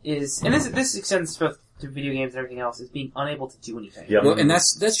game is, and this extends both to video games and everything else, is being unable to do anything. Yep. Well, and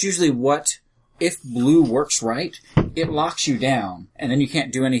that's usually what, if blue works right, it locks you down, and then you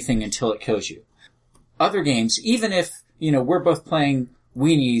can't do anything until it kills you. Other games, even if, we're both playing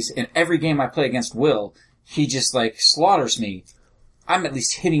weenies, and every game I play against Will, he just, slaughters me, I'm at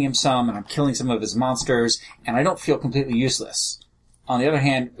least hitting him some, and I'm killing some of his monsters, and I don't feel completely useless. On the other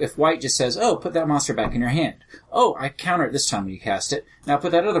hand, if white just says, oh, put that monster back in your hand. Oh, I counter it this time when you cast it. Now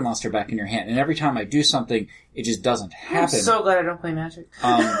put that other monster back in your hand. And every time I do something, it just doesn't happen. I'm so glad I don't play Magic.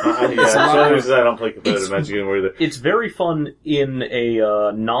 That's one of the reasons I don't play competitive Magic anymore either. It's very fun in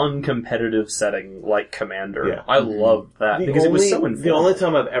a non-competitive setting like Commander. Yeah. I love that because it was so informative. The only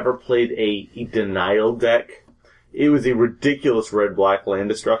time I've ever played a denial deck, it was a ridiculous red-black land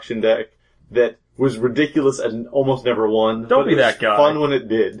destruction deck that was ridiculous and almost never won. Don't but be it was that guy. Fun when it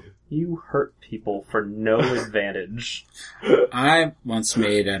did. You hurt people for no advantage. I once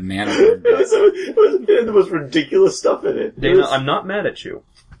made a mana burn deck. It was the most ridiculous stuff in it. Dana, I'm not mad at you,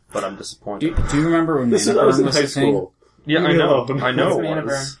 but I'm disappointed. Do you remember when This mana is I was burn in was high a thing? school. Yeah, I know. No. I know What's it mana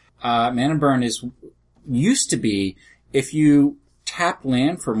was. Mana burn used to be, if you tapped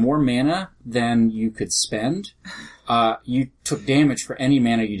land for more mana than you could spend, you took damage for any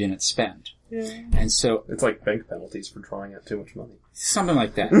mana you didn't spend. Yeah. And so, It's like bank penalties for drawing out too much money. something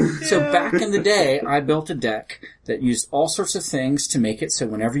like that. So back in the day, I built a deck that used all sorts of things to make it so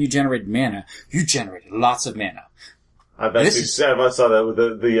whenever you generated mana, you generated lots of mana. I saw that with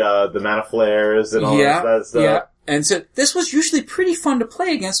the mana flares and all Yeah, that stuff. yeah. And so this was usually pretty fun to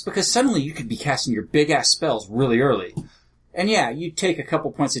play against because suddenly you could be casting your big-ass spells really early. And yeah, you'd take a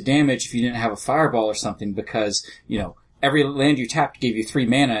couple points of damage if you didn't have a fireball or something because, every land you tapped gave you 3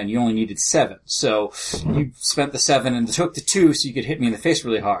 mana and you only needed 7. So you spent the 7 and took the 2 so you could hit me in the face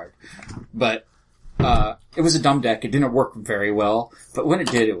really hard. But it was a dumb deck. It didn't work very well. But when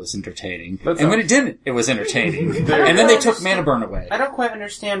it did, it was entertaining. And when it didn't, it was entertaining. And then they took mana burn away. I don't quite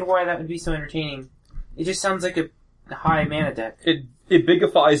understand why that would be so entertaining. It just sounds like a high mana deck. It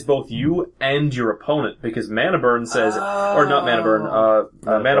bigifies both you and your opponent because Mana Burn says, or not Mana Burn,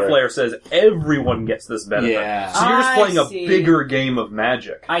 Mana Flare says everyone gets this benefit. Yeah. So you're just playing a bigger game of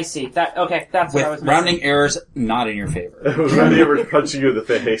Magic. I see. That's what I was missing. Rounding errors not in your favor. Rounding errors punching you in the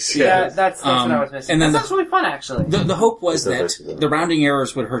face. Yeah, that's what I was missing. And then that's really fun, actually. The hope was that the rounding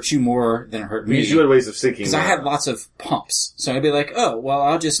errors would hurt you more than it hurt me. Because you had ways of sinking. Because I had lots of pumps. So I'd be like, oh, well,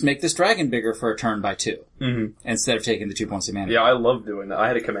 I'll just make this dragon bigger for a turn by 2. Mm-hmm. Instead of taking the 2 points of mana. Yeah, I love doing that. I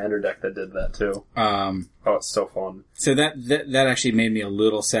had a commander deck that did that too. It's so fun. So that actually made me a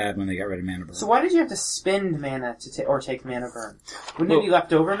little sad when they got rid of Mana Burn. So why did you have to spend mana or take Mana Burn? Wouldn't it be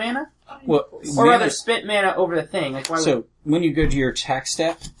leftover mana? Well, or rather, spent mana over the thing. Like, when you go to your attack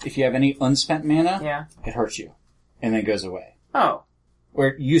step, if you have any unspent mana, it hurts you. And then goes away. Oh. Or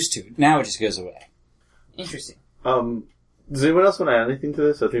it used to. Now it just goes away. Interesting. Does anyone else want to add anything to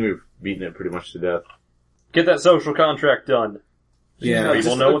this? I think we've beaten it pretty much to death. Get that social contract done. Yeah.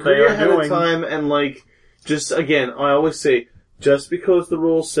 People know what they are doing. Time and just again, I always say, just because the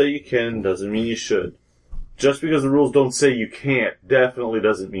rules say you can doesn't mean you should. Just because the rules don't say you can't definitely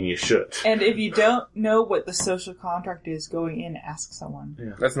doesn't mean you should. And if you don't know what the social contract is going in, ask someone.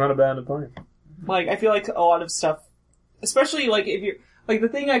 Yeah. That's not a bad plan. I feel like a lot of stuff, especially if you're, the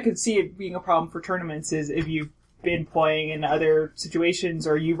thing I could see it being a problem for tournaments is if you've been playing in other situations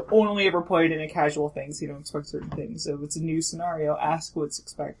or you've only ever played in a casual thing, so you don't expect certain things. So if it's a new scenario, ask what's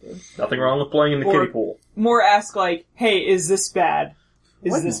expected. Nothing wrong with playing in the kiddie pool. More ask hey, is this bad?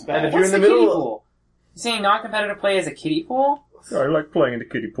 Is this bad? And if you're in the middle kiddie pool? You're saying non-competitive play is a kiddie pool? I like playing in the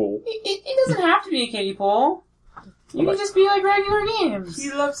kiddie pool. It doesn't have to be a kiddie pool. You can just be like regular games. He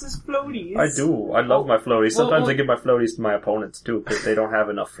loves his floaties. I do. I love my floaties. Sometimes I give my floaties to my opponents too, because they don't have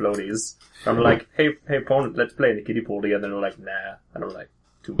enough floaties. I'm like, hey opponent, let's play in the kiddie pool together. And they're like, nah. And I'm like,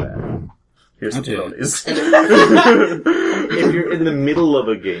 too bad. Here's some floaties. If you're in the middle of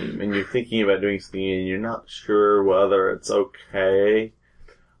a game and you're thinking about doing something and you're not sure whether it's okay,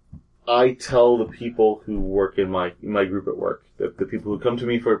 I tell the people who work in my group at work, the people who come to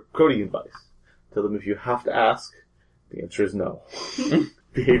me for coding advice, tell them if you have to ask, the answer is no.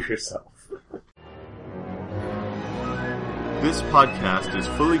 Behave yourself. This podcast is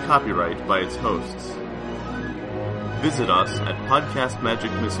fully copyrighted by its hosts. Visit us at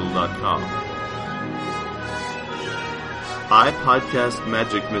podcastmagicmissile.com. I Podcast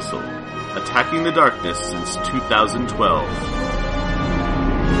Magic Missile, attacking the darkness since 2012.